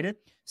accelerated?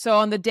 So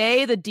on the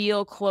day the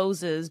deal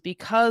closes,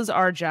 because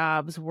our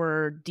jobs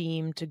were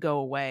deemed to go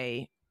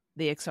away,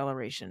 the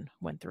acceleration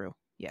went through.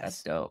 Yes.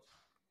 That's dope.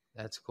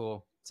 That's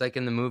cool. It's like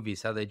in the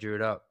movies, how they drew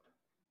it up.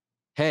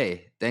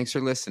 Hey, thanks for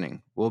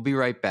listening. We'll be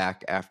right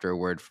back after a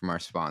word from our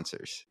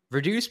sponsors.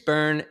 Reduce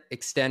burn,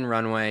 extend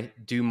runway,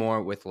 do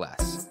more with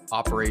less.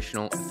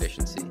 Operational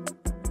efficiency.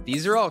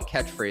 These are all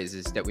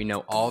catchphrases that we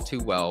know all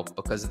too well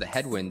because of the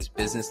headwinds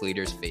business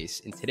leaders face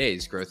in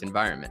today's growth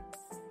environment.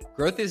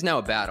 Growth is now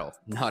a battle,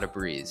 not a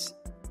breeze.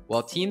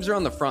 While teams are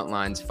on the front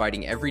lines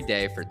fighting every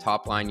day for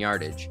top-line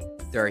yardage,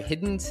 there are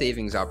hidden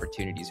savings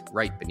opportunities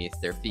right beneath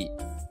their feet.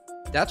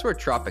 That's where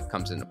Tropic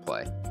comes into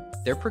play.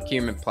 Their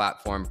procurement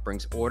platform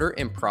brings order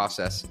and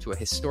process to a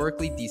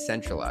historically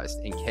decentralized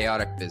and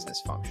chaotic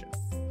business function: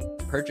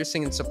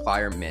 purchasing and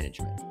supplier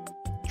management.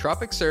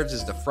 Tropic serves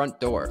as the front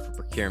door for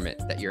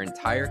procurement that your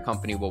entire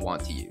company will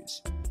want to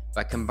use.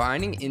 By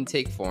combining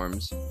intake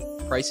forms,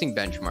 pricing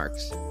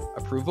benchmarks,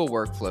 approval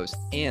workflows,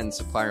 and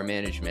supplier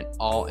management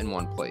all in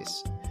one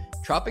place,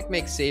 Tropic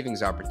makes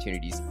savings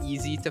opportunities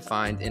easy to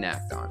find and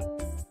act on.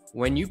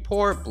 When you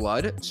pour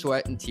blood,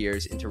 sweat, and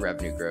tears into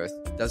revenue growth,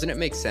 doesn't it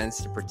make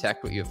sense to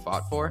protect what you have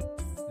fought for?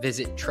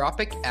 Visit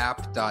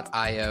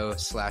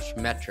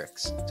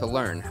tropicapp.io/metrics to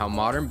learn how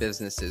modern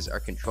businesses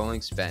are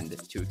controlling spend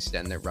to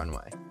extend their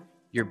runway.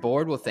 Your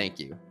board will thank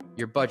you.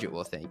 Your budget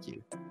will thank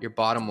you. Your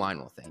bottom line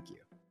will thank you.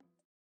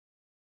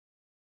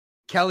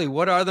 Kelly,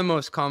 what are the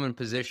most common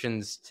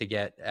positions to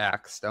get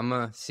axed? I'm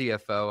a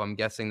CFO. I'm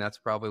guessing that's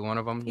probably one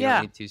of them. You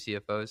don't need 2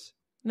 CFOs.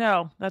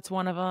 No, that's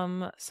one of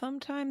them.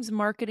 Sometimes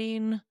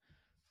marketing,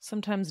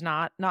 sometimes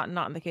not. Not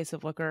in the case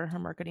of Looker. Our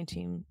marketing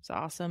team is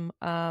awesome.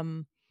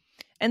 And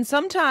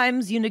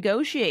sometimes you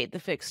negotiate the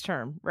fixed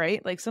term,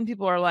 right? Like some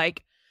people are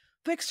like,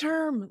 fixed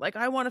term, like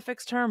I want a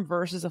fixed term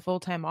versus a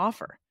full-time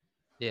offer.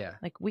 Yeah.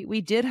 Like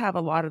we did have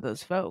a lot of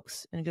those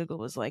folks, and Google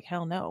was like,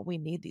 hell no, we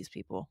need these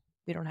people.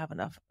 We don't have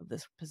enough of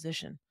this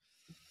position.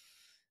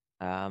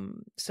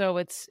 So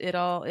it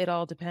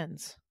all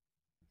depends.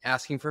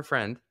 Asking for a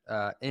friend.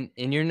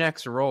 In your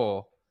next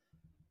role,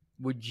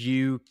 would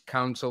you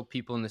counsel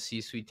people in the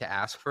C-suite to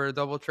ask for a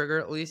double trigger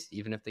at least,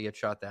 even if they get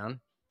shot down?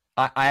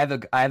 I have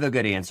a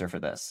good answer for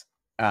this.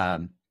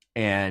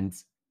 And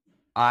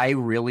I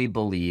really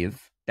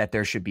believe that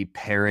there should be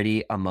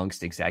parity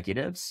amongst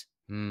executives.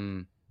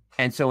 And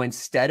so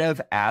instead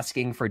of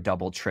asking for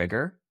double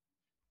trigger,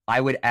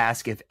 I would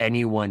ask if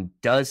anyone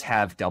does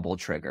have double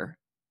trigger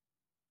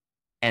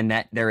and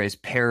that there is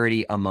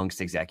parity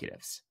amongst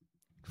executives.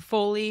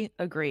 Fully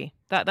agree.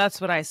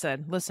 That's what I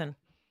said. Listen,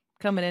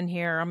 coming in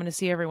here, I'm going to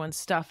see everyone's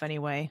stuff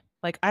anyway.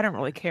 Like, I don't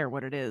really care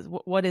what it is.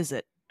 What is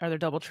it? Are there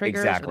double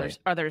triggers? Exactly.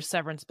 Are there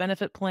severance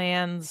benefit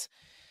plans?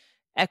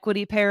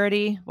 Equity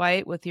parity,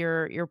 right? With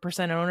your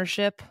percent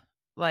ownership?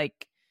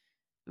 Like,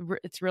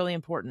 it's really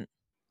important.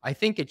 I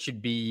think it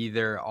should be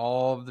either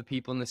all of the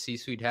people in the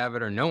C-suite have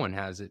it or no one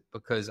has it,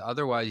 because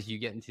otherwise you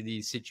get into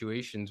these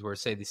situations where,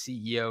 say, the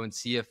CEO and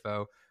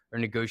CFO are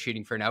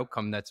negotiating for an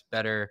outcome that's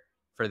better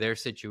for their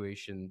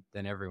situation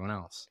than everyone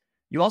else.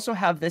 You also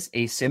have this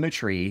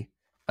asymmetry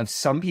of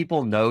some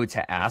people know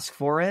to ask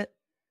for it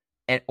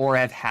or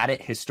have had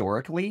it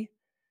historically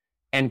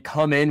and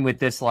come in with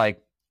this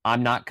like,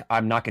 I'm not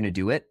going to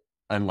do it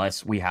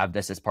unless we have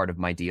this as part of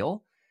my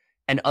deal.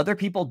 And other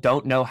people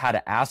don't know how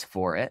to ask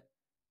for it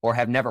or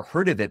have never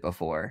heard of it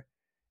before.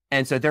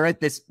 And so they're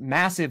at this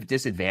massive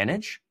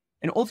disadvantage.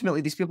 And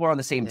ultimately, these people are on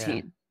the same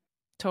team.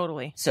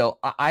 Totally. So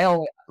I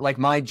like,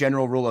 my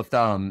general rule of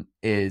thumb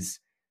is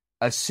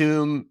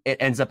assume it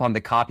ends up on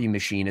the copy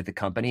machine at the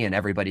company and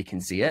everybody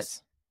can see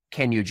it.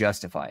 Can you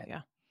justify it?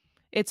 Yeah.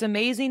 It's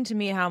amazing to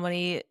me how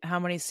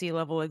many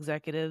C-level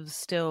executives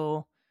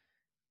still,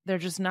 they're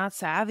just not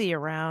savvy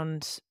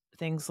around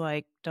things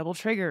like double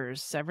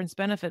triggers, severance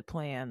benefit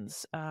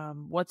plans.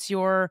 What's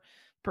your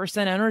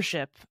percent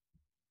ownership?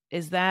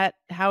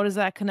 How does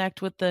that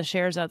connect with the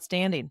shares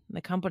outstanding in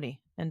the company?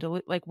 And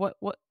like what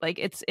like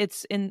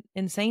it's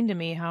insane to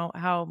me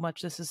how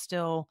much this is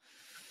still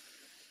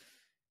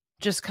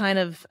just kind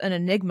of an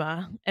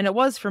enigma. And it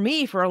was for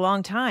me for a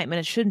long time, and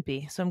it shouldn't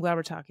be. So I'm glad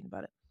we're talking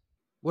about it.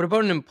 What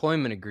about an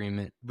employment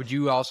agreement? Would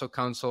you also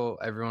counsel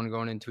everyone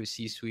going into a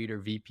C-suite or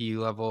VP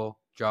level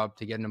job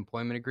to get an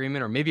employment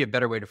agreement? Or maybe a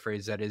better way to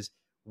phrase that is,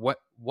 what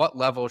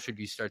level should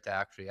you start to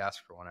actually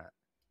ask for one at?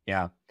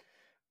 Yeah.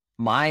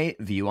 My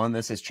view on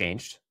this has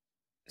changed.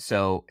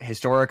 So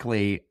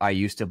historically, I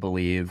used to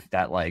believe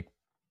that like,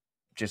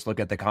 just look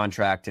at the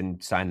contract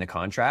and sign the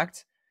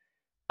contract.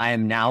 I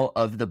am now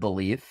of the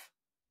belief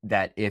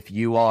that if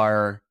you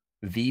are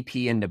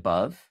VP and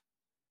above,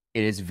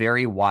 it is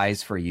very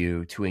wise for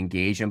you to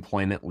engage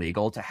employment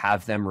legal to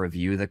have them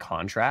review the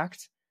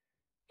contract.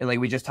 And like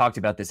we just talked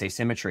about this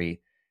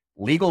asymmetry,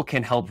 legal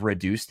can help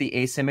reduce the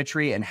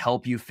asymmetry and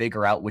help you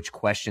figure out which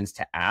questions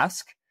to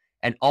ask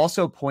and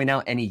also point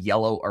out any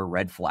yellow or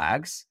red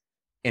flags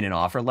in an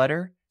offer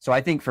letter. So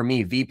I think for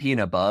me, VP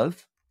and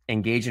above,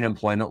 engage an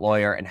employment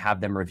lawyer and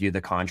have them review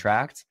the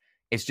contract.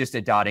 It's just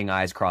a dotting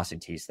I's, crossing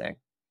T's thing.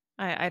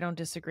 I don't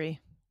disagree.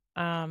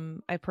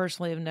 I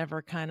personally have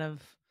never kind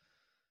of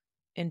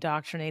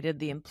indoctrinated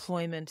the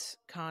employment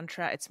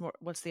contract. It's more,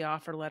 what's the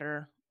offer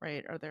letter,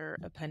 right? Are there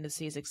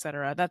appendices, et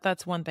cetera?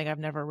 That's one thing I've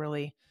never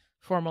really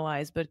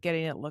formalized, but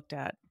getting it looked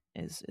at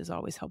is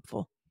always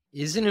helpful.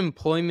 Is an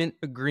employment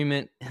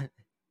agreement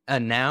a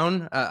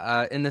noun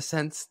in the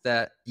sense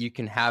that you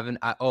can have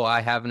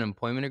I have an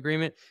employment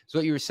agreement? So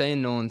what you were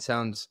saying, Nolan,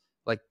 sounds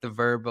like the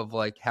verb of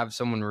like have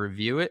someone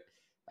review it.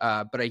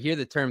 But I hear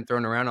the term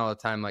thrown around all the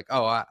time, like,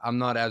 I'm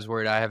not as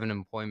worried. I have an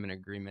employment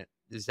agreement.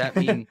 Does that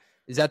mean,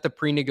 is that the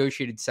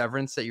pre-negotiated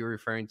severance that you were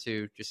referring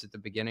to just at the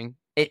beginning?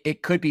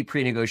 It could be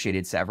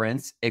pre-negotiated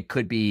severance. It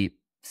could be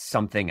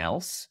something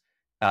else.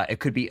 It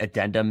could be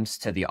addendums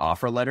to the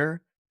offer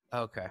letter.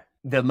 Okay.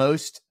 The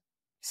most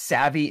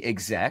savvy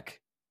exec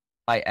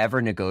I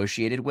ever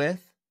negotiated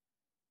with,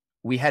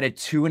 we had a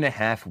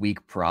 2.5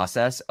 week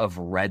process of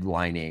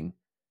redlining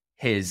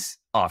his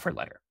offer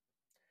letter.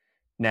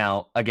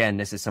 Now, again,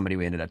 this is somebody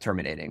we ended up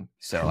terminating.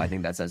 So I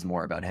think that says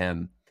more about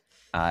him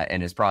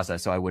and his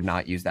process. So I would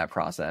not use that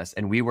process.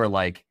 And we were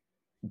like,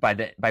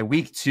 by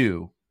week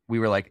 2, we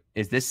were like,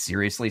 is this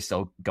seriously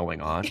still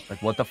going on?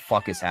 Like, what the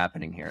fuck is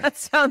happening here? That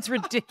sounds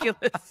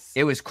ridiculous.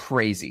 It was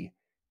crazy.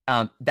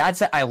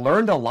 I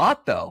learned a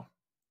lot though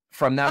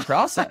from that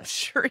process. I'm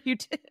sure you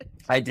did.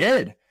 I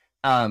did.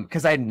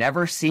 Because I'd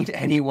never seen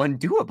anyone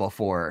do it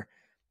before.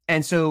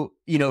 And so,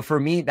 for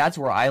me, that's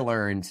where I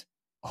learned,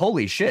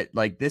 holy shit,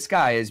 like this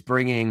guy is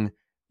bringing,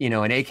 an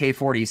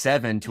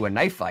AK-47 to a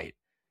knife fight.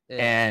 Yeah.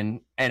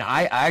 And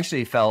I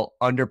actually felt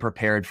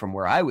underprepared from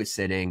where I was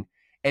sitting.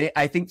 And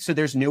I think, so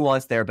there's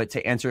nuance there, but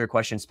to answer your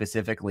question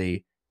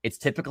specifically, it's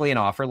typically an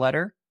offer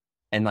letter.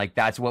 And like,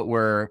 that's what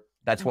we're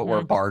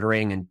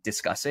bartering and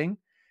discussing.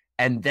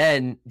 And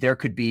then there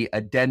could be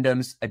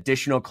addendums,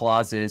 additional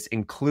clauses,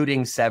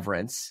 including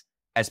severance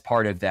as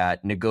part of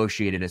that,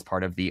 negotiated as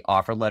part of the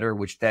offer letter,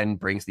 which then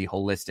brings the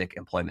holistic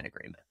employment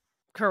agreement.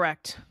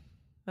 Correct.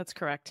 That's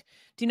correct.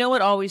 Do you know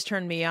what always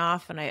turned me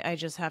off? And I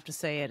just have to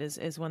say it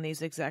is when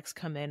these execs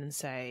come in and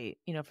say,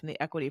 you know, from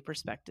the equity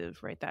perspective,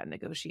 right, that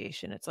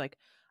negotiation, it's like,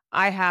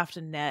 I have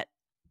to net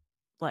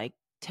like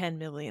 10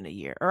 million a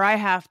year, or I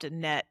have to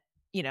net,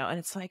 you know, and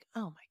it's like,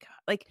 oh my God,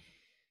 like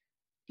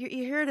you're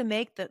here to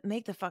make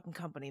the fucking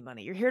company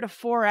money. You're here to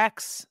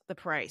 4x the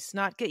price,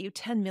 not get you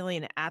 10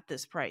 million at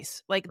this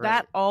price. Like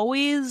that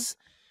always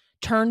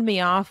turned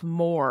me off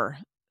more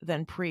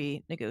than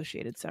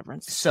pre-negotiated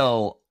severance.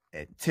 So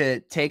to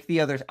take the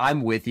others,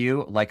 I'm with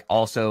you, like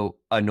also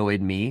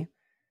annoyed me.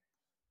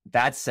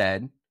 That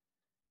said,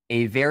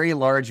 a very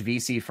large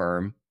VC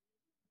firm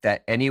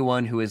that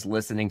anyone who is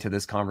listening to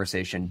this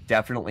conversation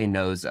definitely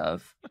knows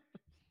of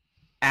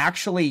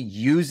actually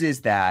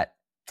uses that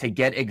to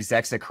get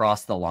execs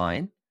across the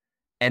line.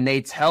 And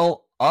they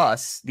tell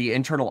us, the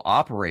internal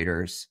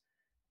operators,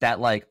 that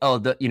like, oh,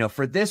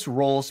 for this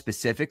role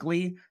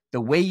specifically,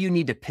 the way you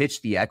need to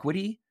pitch the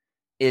equity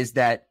is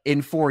that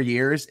in 4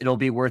 years, it'll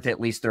be worth at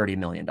least $30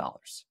 million.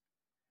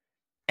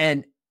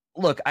 And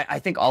look, I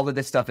think all of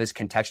this stuff is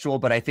contextual,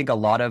 but I think a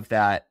lot of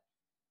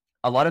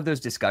those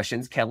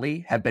discussions,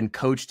 Kelli, have been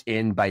coached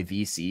in by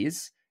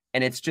VCs.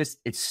 And it's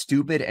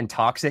stupid and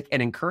toxic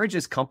and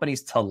encourages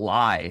companies to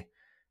lie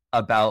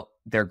about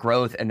their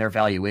growth and their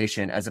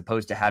valuation as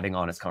opposed to having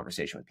honest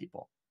conversation with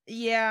people.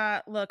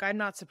 Yeah, look, I'm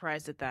not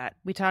surprised at that.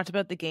 We talked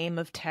about the game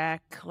of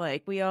tech.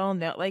 Like, we all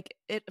know, like,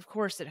 of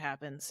course it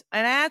happens.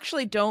 And I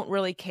actually don't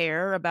really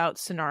care about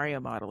scenario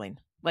modeling.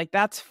 Like,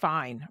 that's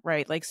fine,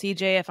 right? Like,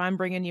 CJ, if I'm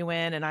bringing you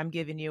in and I'm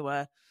giving you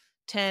a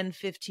 $10,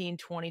 $15,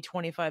 $20,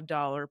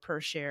 $25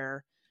 per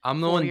share. I'm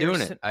the one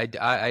doing it. I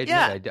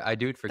admit, I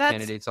do it for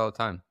candidates all the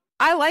time.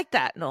 I like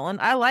that, Nolan.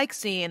 I like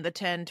seeing the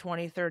 10,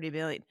 20, 30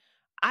 billion.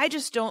 I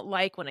just don't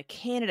like when a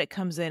candidate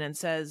comes in and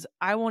says,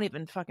 I won't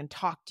even fucking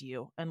talk to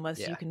you unless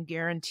you can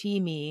guarantee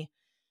me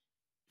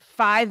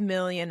 5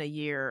 million a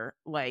year,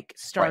 like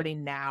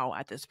starting now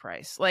at this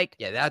price. Like,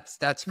 yeah,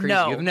 that's crazy.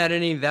 No. You haven't had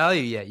any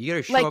value yet. You got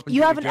to show like, up and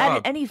you do haven't your job.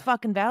 added any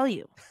fucking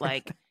value.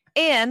 Like,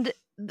 and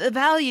the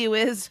value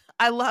is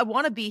I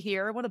want to be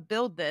here. I want to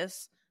build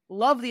this,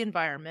 love the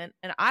environment.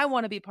 And I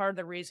want to be part of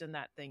the reason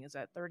that thing is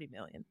at 30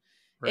 million.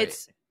 Right.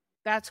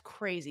 That's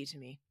crazy to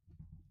me.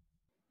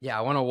 Yeah,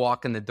 I want to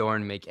walk in the door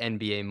and make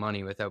NBA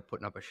money without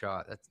putting up a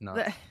shot. That's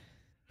nuts.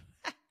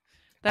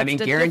 I mean,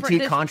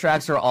 guaranteed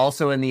contracts are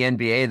also in the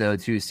NBA though,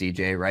 too,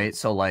 CJ, right?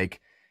 So like,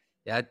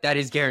 yeah, that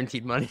is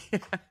guaranteed money.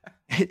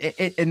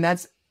 And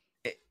that's,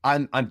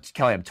 I'm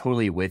Kelli, I'm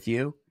totally with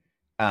you.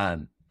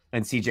 And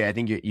CJ, I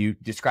think you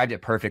described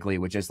it perfectly,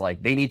 which is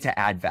like, they need to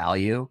add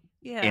value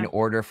in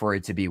order for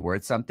it to be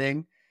worth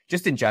something.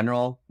 Just in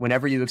general,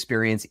 whenever you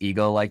experience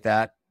ego like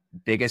that,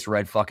 biggest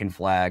red fucking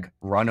flag,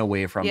 run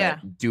away from it.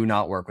 Do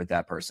not work with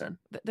that person.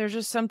 There's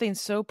just something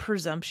so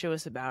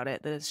presumptuous about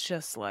it that it's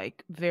just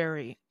like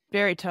very,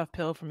 very tough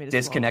pill for me to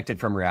disconnected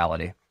from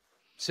reality.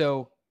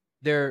 So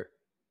this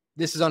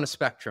is on a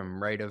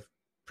spectrum, right, of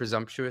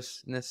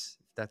presumptuousness,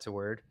 if that's a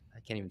word.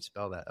 I can't even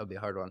spell that. That'll be a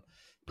hard one.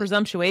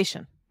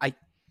 Presumptuation.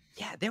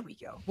 Yeah, there we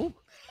go.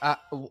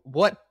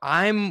 What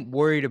I'm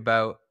worried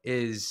about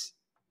is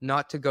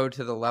not to go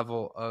to the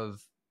level of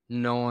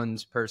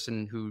Nolan's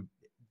person who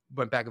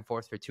went back and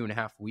forth for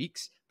 2.5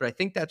 weeks. But I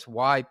think that's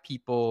why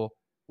people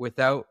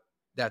without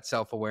that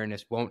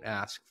self-awareness won't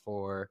ask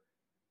for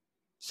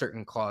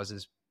certain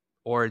clauses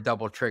or a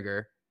double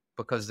trigger,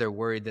 because they're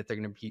worried that they're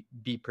going to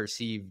be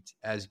perceived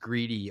as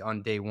greedy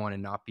on day one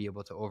and not be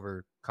able to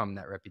overcome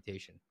that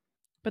reputation.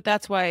 But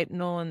that's why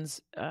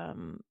Nolan's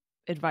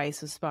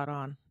advice is spot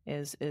on,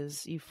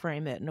 is you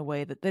frame it in a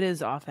way that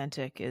is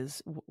authentic,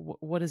 is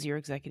what does your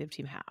executive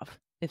team have,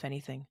 if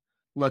anything?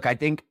 Look, I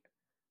think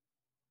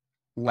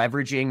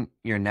leveraging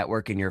your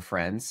network and your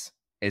friends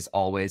is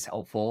always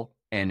helpful,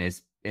 and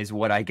is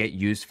what I get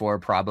used for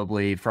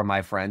probably from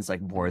my friends, like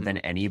more than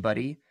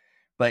anybody.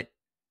 But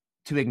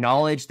to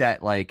acknowledge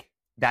that, like,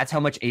 that's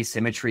how much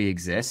asymmetry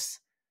exists,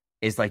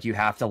 is like, you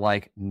have to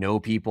like know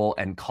people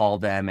and call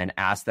them and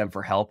ask them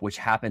for help, which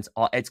happens.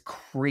 It's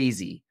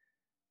crazy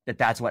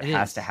that's what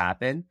has to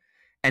happen.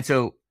 And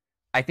so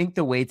I think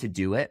the way to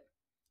do it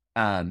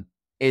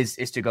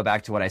is to go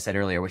back to what I said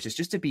earlier, which is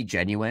just to be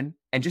genuine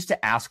and just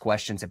to ask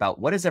questions about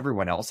what does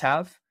everyone else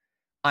have.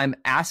 I'm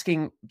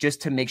asking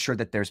just to make sure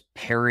that there's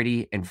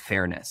parity and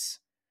fairness,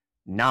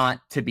 not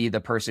to be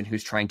the person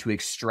who's trying to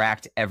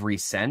extract every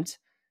cent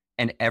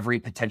and every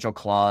potential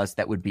clause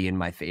that would be in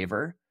my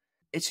favor.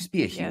 It's just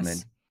be a human,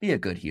 be a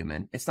good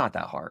human. It's not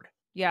that hard.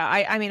 Yeah.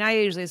 I mean, I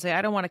usually say,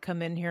 I don't want to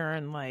come in here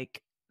and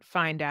like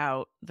find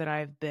out that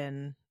I've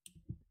been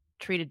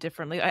treated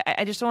differently.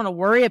 I just don't want to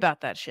worry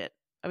about that shit.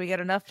 We got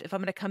enough. If I'm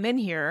going to come in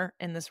here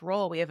in this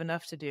role, we have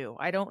enough to do.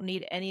 I don't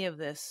need any of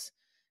this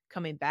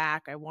coming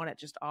back. I want it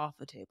just off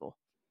the table.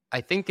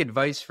 I think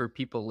advice for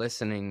people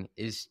listening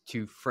is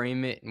to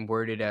frame it and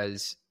word it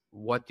as,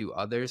 what do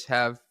others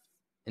have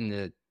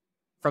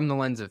from the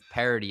lens of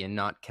parity, and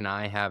not, can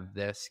I have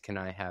this? Can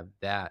I have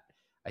that?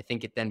 I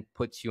think it then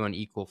puts you on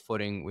equal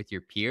footing with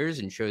your peers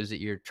and shows that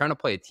you're trying to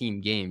play a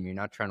team game. You're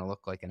not trying to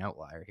look like an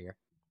outlier here.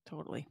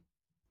 Totally.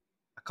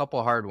 A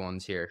couple hard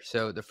ones here.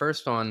 So the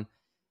first one,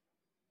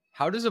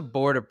 how does a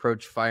board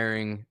approach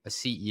firing a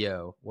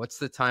CEO? What's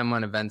the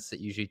timeline events that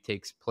usually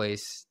takes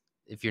place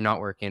if you're not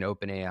working at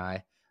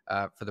OpenAI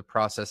for the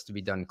process to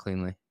be done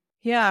cleanly?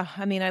 Yeah,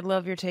 I mean, I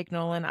love your take,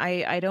 Nolan.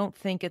 I don't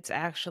think it's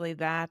actually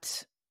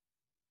that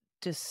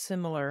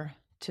dissimilar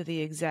to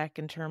the exec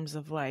in terms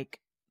of like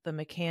the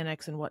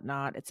mechanics and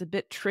whatnot. It's a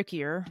bit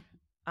trickier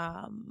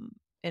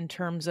in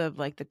terms of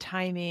like the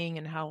timing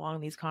and how long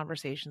these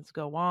conversations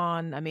go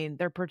on. I mean,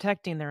 they're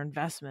protecting their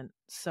investment,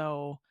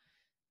 so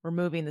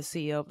removing the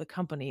CEO of the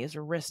company is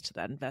a risk to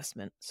that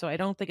investment. So I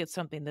don't think it's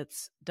something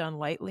that's done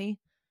lightly.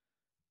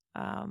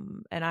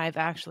 And I've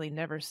actually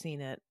never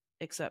seen it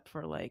except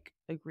for like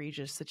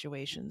egregious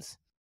situations.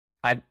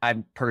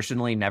 I've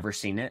personally never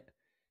seen it.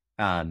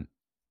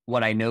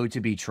 What I know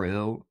to be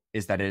true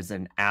is that it is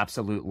an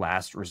absolute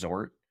last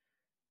resort,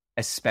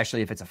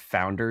 especially if it's a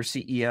founder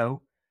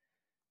CEO.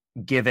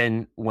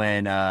 Given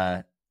when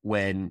Benchmark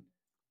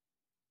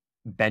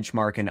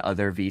and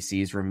other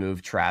VCs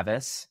removed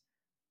Travis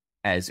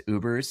as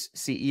Uber's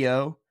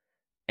CEO,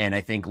 and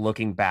I think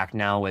looking back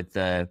now with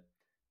the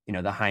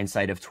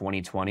hindsight of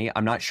 2020,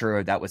 I'm not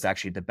sure that was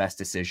actually the best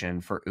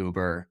decision for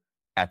Uber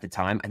at the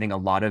time. I think a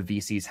lot of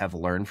VCs have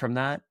learned from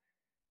that.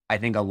 I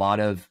think a lot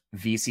of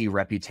VC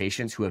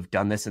reputations who have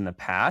done this in the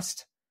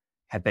past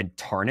have been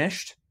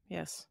tarnished.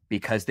 Yes.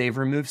 Because they've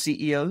removed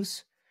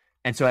CEOs.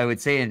 And so I would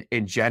say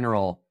in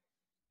general,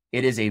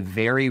 it is a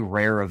very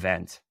rare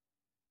event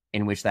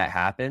in which that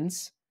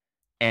happens.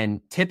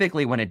 And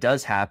typically when it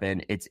does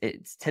happen, it's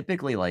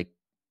typically like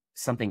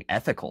something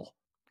ethical.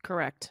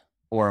 Correct.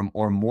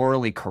 Or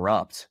morally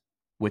corrupt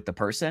with the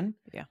person.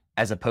 Yeah.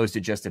 As opposed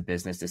to just a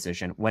business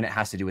decision when it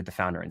has to do with the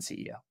founder and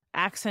CEO.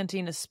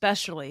 Accenting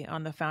especially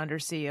on the founder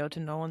CEO, to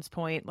Nolan's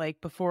point,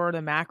 like before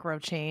the macro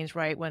change,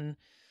 right? When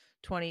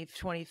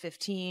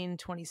 2015,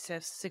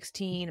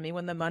 2016, I mean,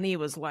 when the money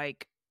was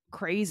like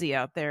crazy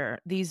out there,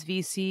 these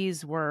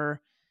VCs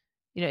were,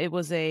 it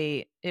was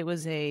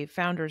a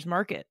founder's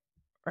market,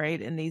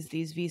 right? And these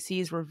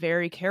VCs were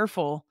very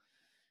careful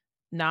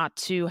not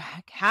to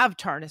have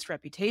tarnished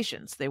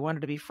reputations. They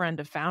wanted to be friends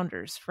of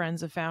founders,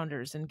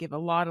 and give a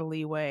lot of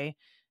leeway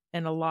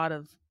and a lot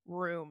of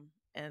room.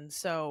 And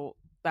so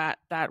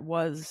that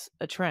was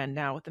a trend.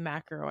 Now with the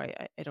macro,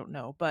 I don't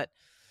know, but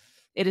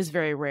it is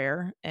very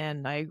rare.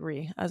 And I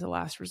agree as a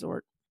last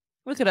resort.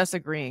 Look at us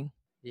agreeing.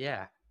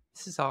 Yeah,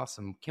 this is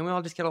awesome. Can we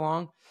all just get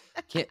along?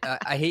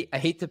 I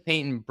hate to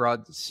paint in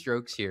broad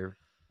strokes here,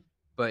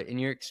 but in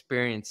your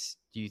experience,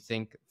 do you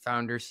think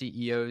founder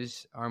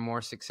CEOs are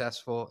more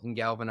successful in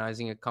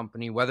galvanizing a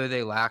company, whether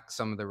they lack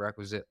some of the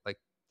requisite, like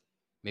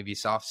maybe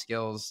soft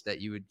skills that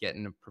you would get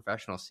in a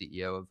professional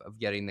CEO of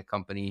getting the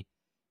company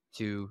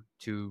to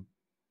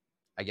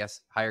I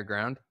guess higher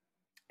ground?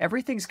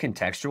 Everything's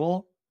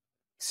contextual.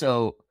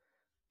 So,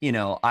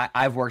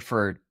 I've worked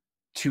for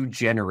 2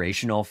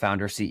 generational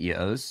founder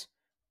CEOs.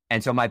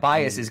 And so my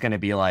bias is going to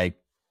be like,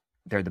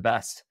 they're the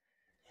best.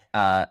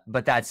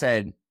 But that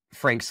said,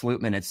 Frank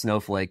Slootman at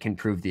Snowflake can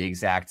prove the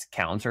exact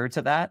counter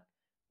to that,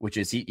 which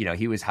is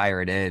he was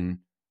hired in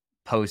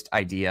post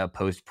idea,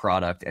 post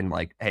product, and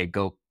like, hey,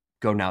 go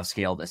now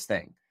scale this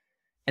thing.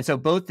 And so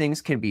both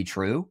things can be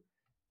true.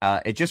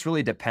 It just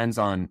really depends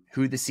on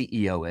who the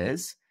CEO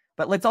is.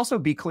 But let's also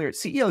be clear,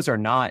 CEOs are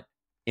not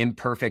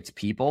imperfect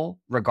people,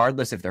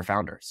 regardless if they're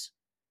founders.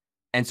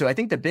 And so I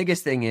think the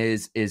biggest thing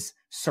is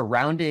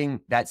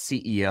surrounding that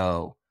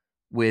CEO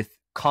with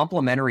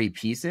complementary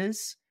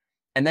pieces,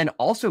 and then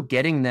also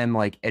getting them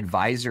like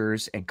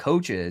advisors and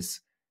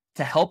coaches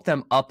to help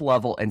them up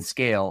level and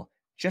scale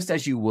just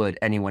as you would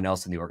anyone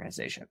else in the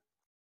organization.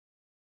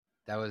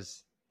 That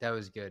was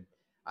good.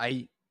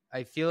 I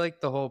feel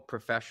like the whole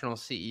professional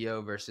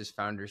CEO versus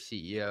founder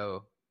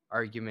CEO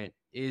argument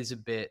is a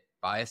bit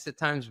biased at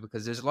times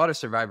because there's a lot of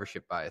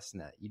survivorship bias in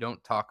that. You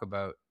don't talk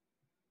about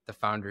the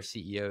founder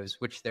CEOs,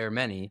 which there are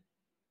many,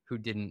 who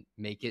didn't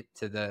make it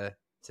to the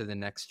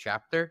next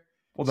chapter.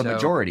 Well, the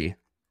majority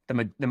of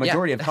companies,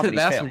 the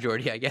vast fail.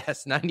 majority, I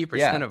guess,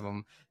 90% of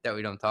them that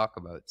we don't talk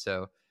about.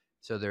 So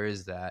there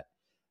is that.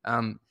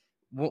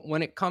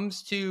 When it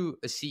comes to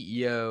a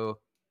CEO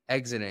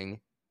exiting,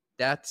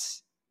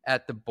 that's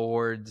at the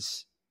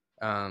board's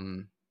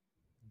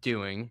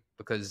doing,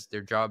 because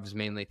their job is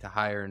mainly to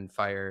hire and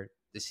fire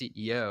the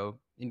CEO.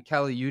 And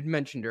Kelli, you'd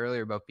mentioned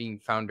earlier about being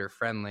founder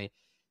friendly.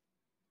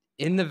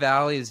 In the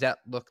Valley, is that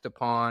looked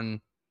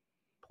upon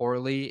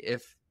poorly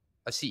if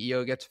a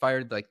CEO gets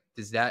fired? Like,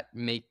 does that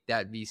make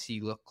that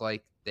VC look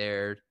like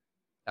they're,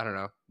 I don't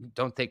know,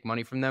 don't take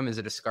money from them? Is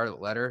it a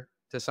scarlet letter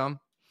to some?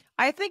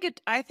 I think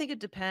it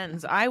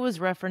depends. I was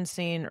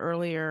referencing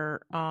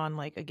earlier on,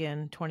 like,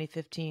 again,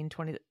 2015,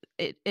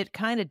 it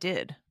kind of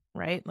did,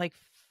 right? Like,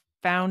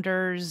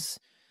 founders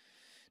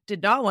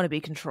did not want to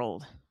be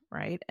controlled,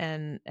 right?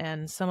 And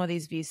some of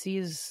these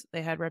VCs,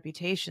 they had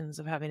reputations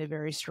of having a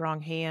very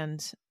strong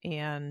hand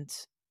and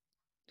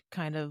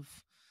kind of,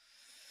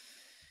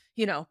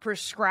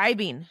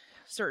 prescribing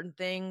certain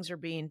things or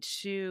being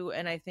too,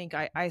 and I think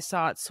I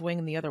saw it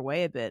swing the other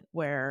way a bit,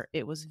 where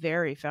it was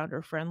very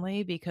founder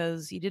friendly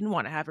because you didn't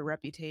want to have a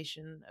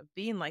reputation of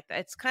being like that.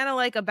 It's kind of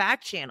like a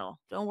back channel.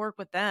 Don't work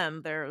with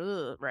them.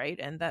 They're right.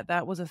 And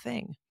that was a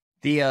thing.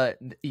 You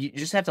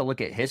just have to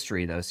look at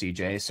history though,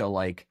 CJ. So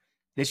like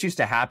this used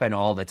to happen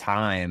all the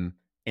time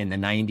in the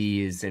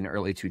 90s and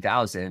early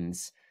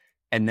 2000s.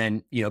 And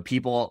then,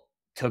 people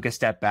took a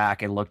step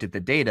back and looked at the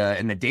data,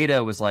 and the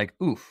data was like,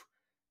 oof,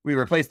 we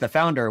replaced the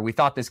founder. We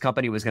thought this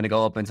company was going to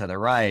go up and to the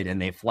right,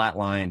 and they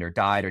flatlined or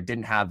died or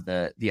didn't have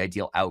the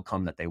ideal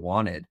outcome that they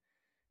wanted.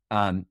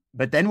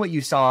 But then what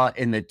you saw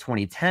in the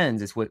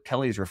 2010s is what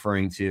Kelly is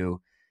referring to,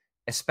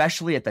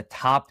 especially at the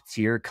top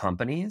tier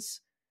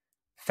companies.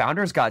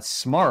 Founders got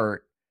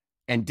smart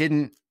and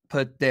didn't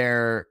put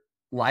their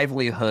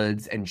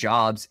livelihoods and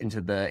jobs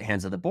into the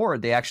hands of the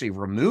board. They actually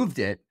removed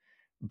it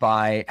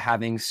by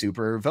having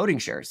super voting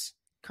shares.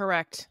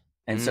 Correct.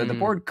 And so the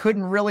board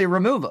couldn't really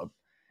remove them.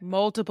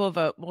 Multiple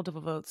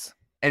votes.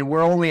 And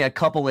we're only a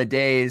couple of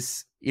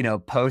days,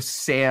 post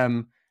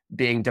Sam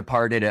being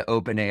departed at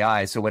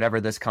OpenAI. So whatever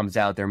this comes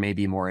out, there may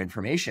be more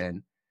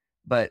information.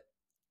 But,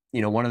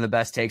 one of the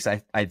best takes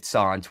I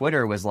saw on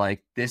Twitter was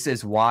like, this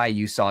is why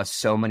you saw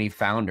so many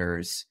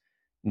founders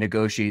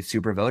negotiate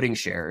super voting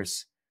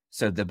shares.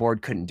 So the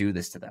board couldn't do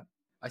this to them.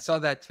 I saw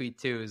that tweet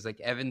too. It was like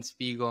Evan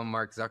Spiegel and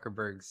Mark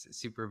Zuckerberg's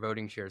super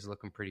voting shares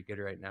looking pretty good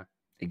right now.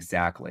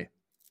 Exactly.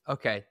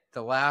 Okay,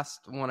 the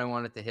last one I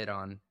wanted to hit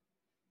on.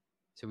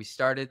 So we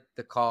started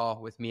the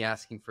call with me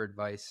asking for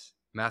advice.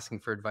 I'm asking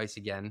for advice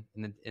again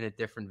in a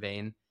different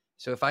vein.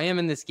 So if I am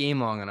in this game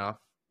long enough,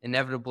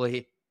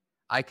 inevitably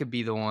I could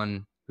be the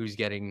one who's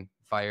getting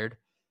fired.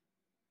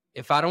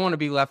 If I don't want to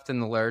be left in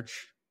the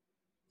lurch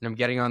and I'm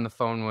getting on the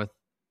phone with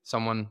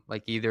someone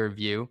like either of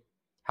you,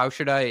 how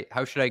should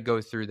I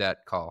go through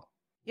that call?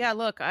 Yeah,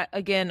 look,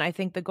 I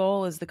think the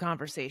goal is the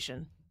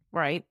conversation,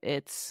 right?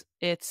 It's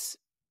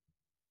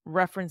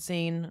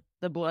referencing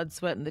the blood,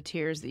 sweat, and the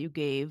tears that you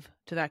gave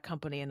to that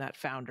company and that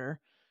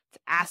founder.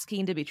 It's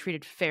asking to be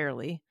treated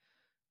fairly.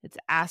 It's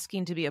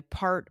asking to be a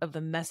part of the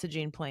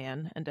messaging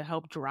plan and to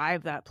help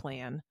drive that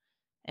plan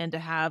and to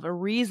have a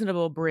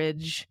reasonable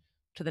bridge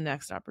to the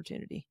next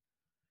opportunity.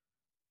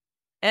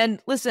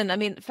 And listen, I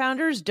mean,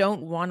 founders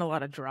don't want a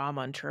lot of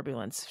drama and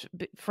turbulence.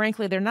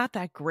 Frankly, they're not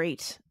that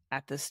great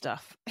at this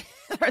stuff.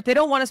 They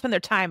don't want to spend their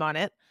time on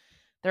it.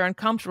 They're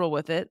uncomfortable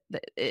with it.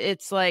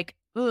 It's like,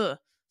 ugh.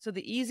 So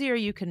the easier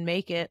you can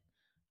make it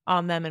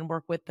on them and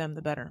work with them,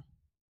 the better.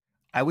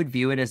 I would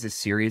view it as a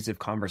series of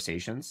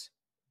conversations.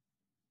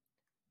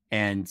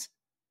 And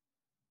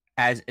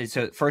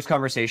so first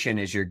conversation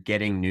is you're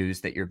getting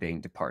news that you're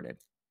being departed.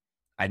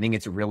 I think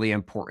it's really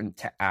important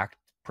to act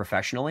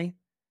professionally,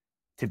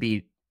 to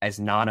be as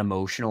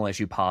non-emotional as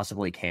you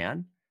possibly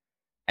can,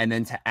 and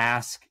then to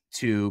ask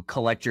to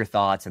collect your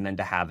thoughts and then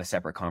to have a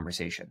separate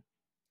conversation.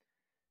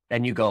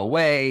 Then you go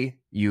away,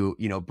 you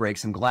break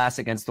some glass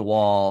against the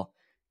wall,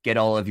 get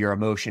all of your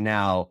emotion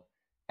out,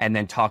 and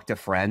then talk to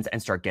friends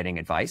and start getting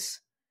advice.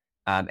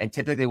 And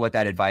typically what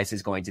that advice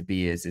is going to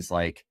be is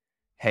like,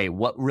 hey,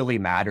 what really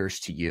matters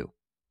to you?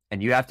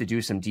 And you have to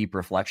do some deep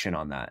reflection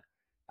on that.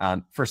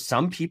 For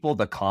some people,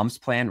 the comms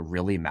plan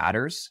really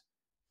matters.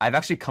 I've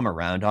actually come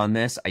around on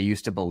this. I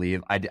used to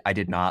believe I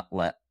did not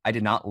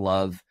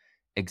love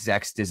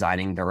execs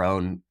designing their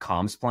own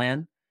comms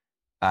plan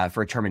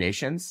for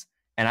terminations.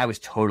 And I was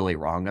totally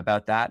wrong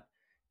about that.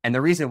 And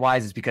the reason why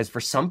is because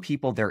for some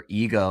people, their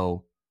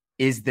ego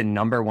is the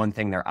number one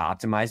thing they're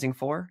optimizing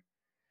for.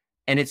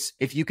 And it's,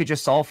 if you could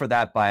just solve for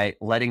that by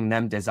letting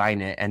them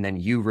design it and then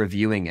you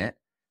reviewing it,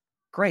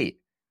 great.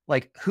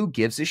 Like, who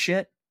gives a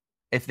shit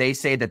if they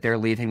say that they're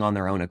leaving on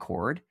their own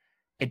accord?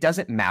 It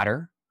doesn't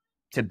matter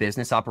to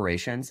business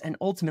operations. And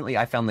ultimately,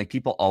 I found like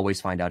people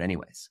always find out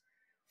anyways.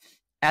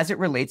 As it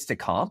relates to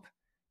comp,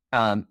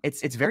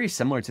 it's very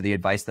similar to the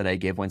advice that I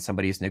give when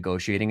somebody's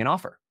negotiating an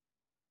offer,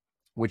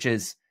 which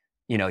is,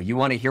 you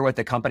want to hear what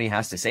the company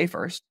has to say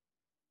first.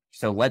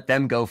 So let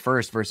them go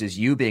first versus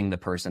you being the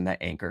person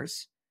that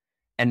anchors.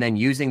 And then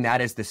using that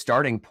as the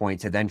starting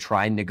point to then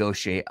try and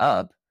negotiate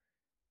up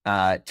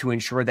to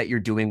ensure that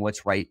you're doing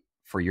what's right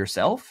for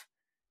yourself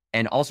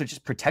and also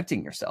just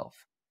protecting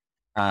yourself.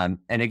 And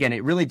again,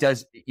 it really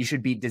does, you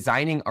should be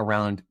designing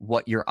around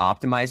what you're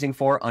optimizing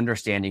for,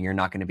 understanding you're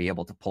not going to be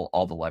able to pull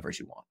all the levers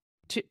you want.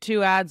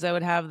 Two ads I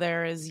would have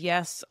there is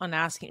yes on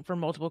asking for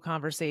multiple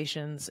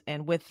conversations.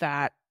 And with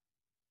that,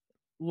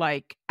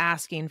 like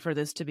asking for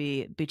this to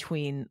be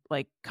between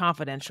like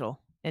confidential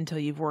until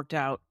you've worked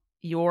out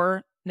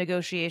your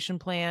negotiation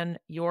plan,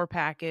 your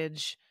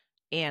package,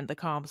 and the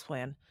comms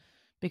plan.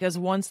 Because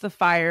once the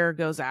fire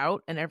goes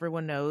out and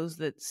everyone knows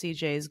that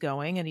CJ is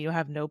going and you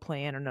have no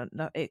plan or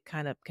no, it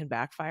kind of can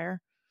backfire.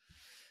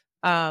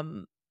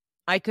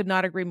 I could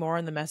not agree more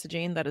on the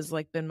messaging. That has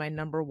like been my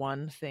number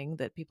one thing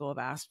that people have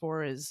asked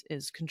for is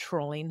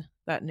controlling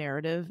that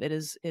narrative. It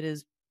is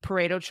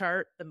Pareto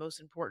chart, the most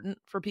important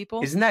for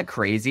people. Isn't that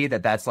crazy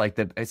that that's like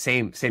the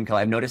same Kelli?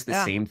 I've noticed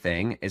the same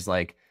thing is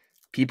like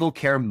People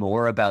care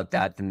more about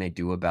that than they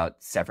do about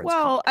severance.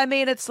 Well, I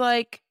mean, it's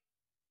like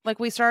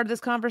we started this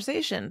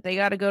conversation. They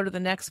got to go to the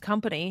next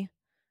company.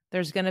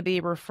 There's going to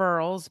be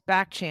referrals,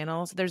 back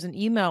channels. There's an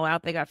email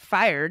out. They got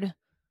fired.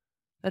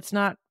 That's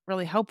not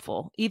really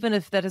helpful. Even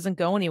if that doesn't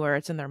go anywhere,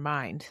 it's in their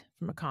mind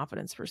from a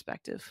confidence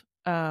perspective.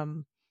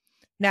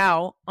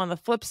 Now, on the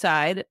flip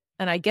side,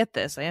 and I get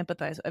this, I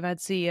empathize. I've had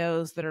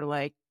CEOs that are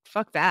like,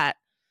 fuck that.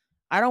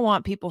 I don't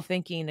want people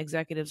thinking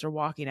executives are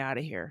walking out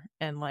of here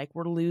and like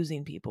we're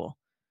losing people.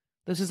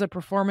 This is a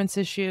performance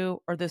issue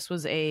or this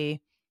was a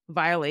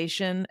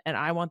violation, and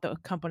I want the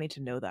company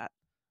to know that.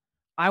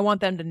 I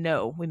want them to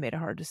know we made a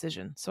hard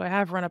decision. So I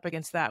have run up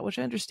against that, which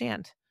I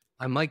understand.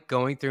 I'm like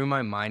going through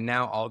my mind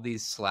now, all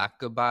these Slack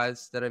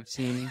goodbyes that I've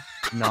seen,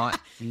 not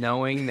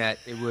knowing that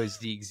it was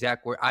the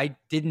exact word. I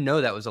didn't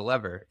know that was a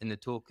lever in the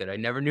toolkit. I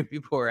never knew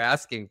people were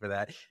asking for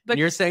that. And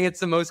you're saying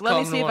it's the most common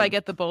one. Let me see if I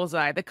get the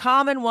bullseye. The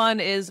common one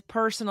is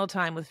personal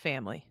time with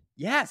family.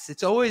 Yes,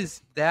 it's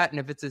always that. And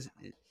if it's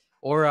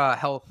or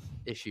health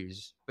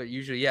issues, but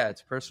usually, yeah,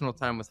 it's personal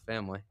time with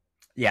family.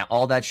 Yeah,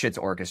 all that shit's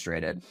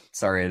orchestrated.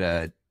 Sorry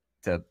to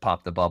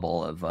pop the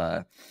bubble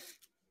of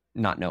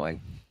not knowing.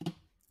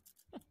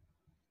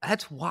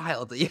 That's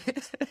wild.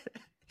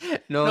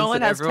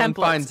 Nolan has everyone templates.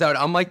 Finds out.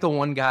 I'm like the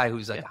one guy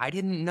who's like, I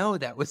didn't know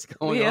that was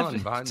going on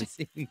behind the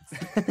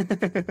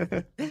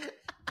scenes.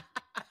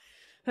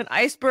 An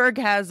iceberg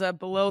has a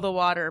below the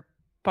water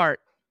part.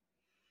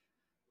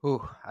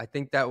 Ooh, I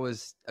think that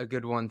was a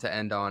good one to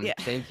end on. Yeah.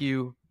 Thank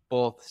you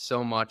both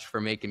so much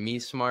for making me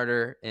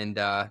smarter. And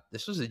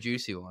this was a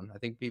juicy one. I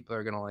think people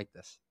are going to like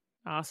this.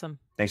 Awesome.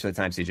 Thanks for the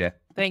time, CJ.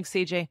 Thanks,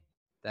 CJ.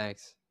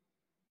 Thanks.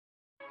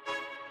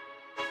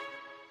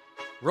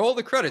 Roll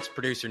the credits,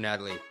 producer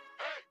Natalie.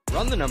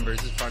 Run the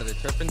Numbers is part of the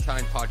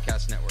Turpentine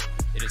Podcast Network.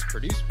 It is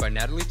produced by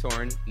Natalie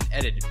Torren and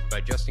edited by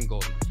Justin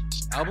Golden.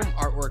 Album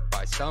artwork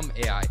by Some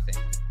AI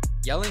Thing.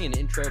 Yelling and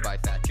intro by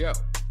Fat Joe.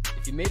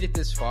 If you made it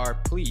this far,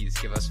 please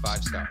give us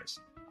 5 stars.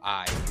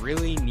 I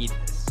really need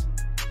this.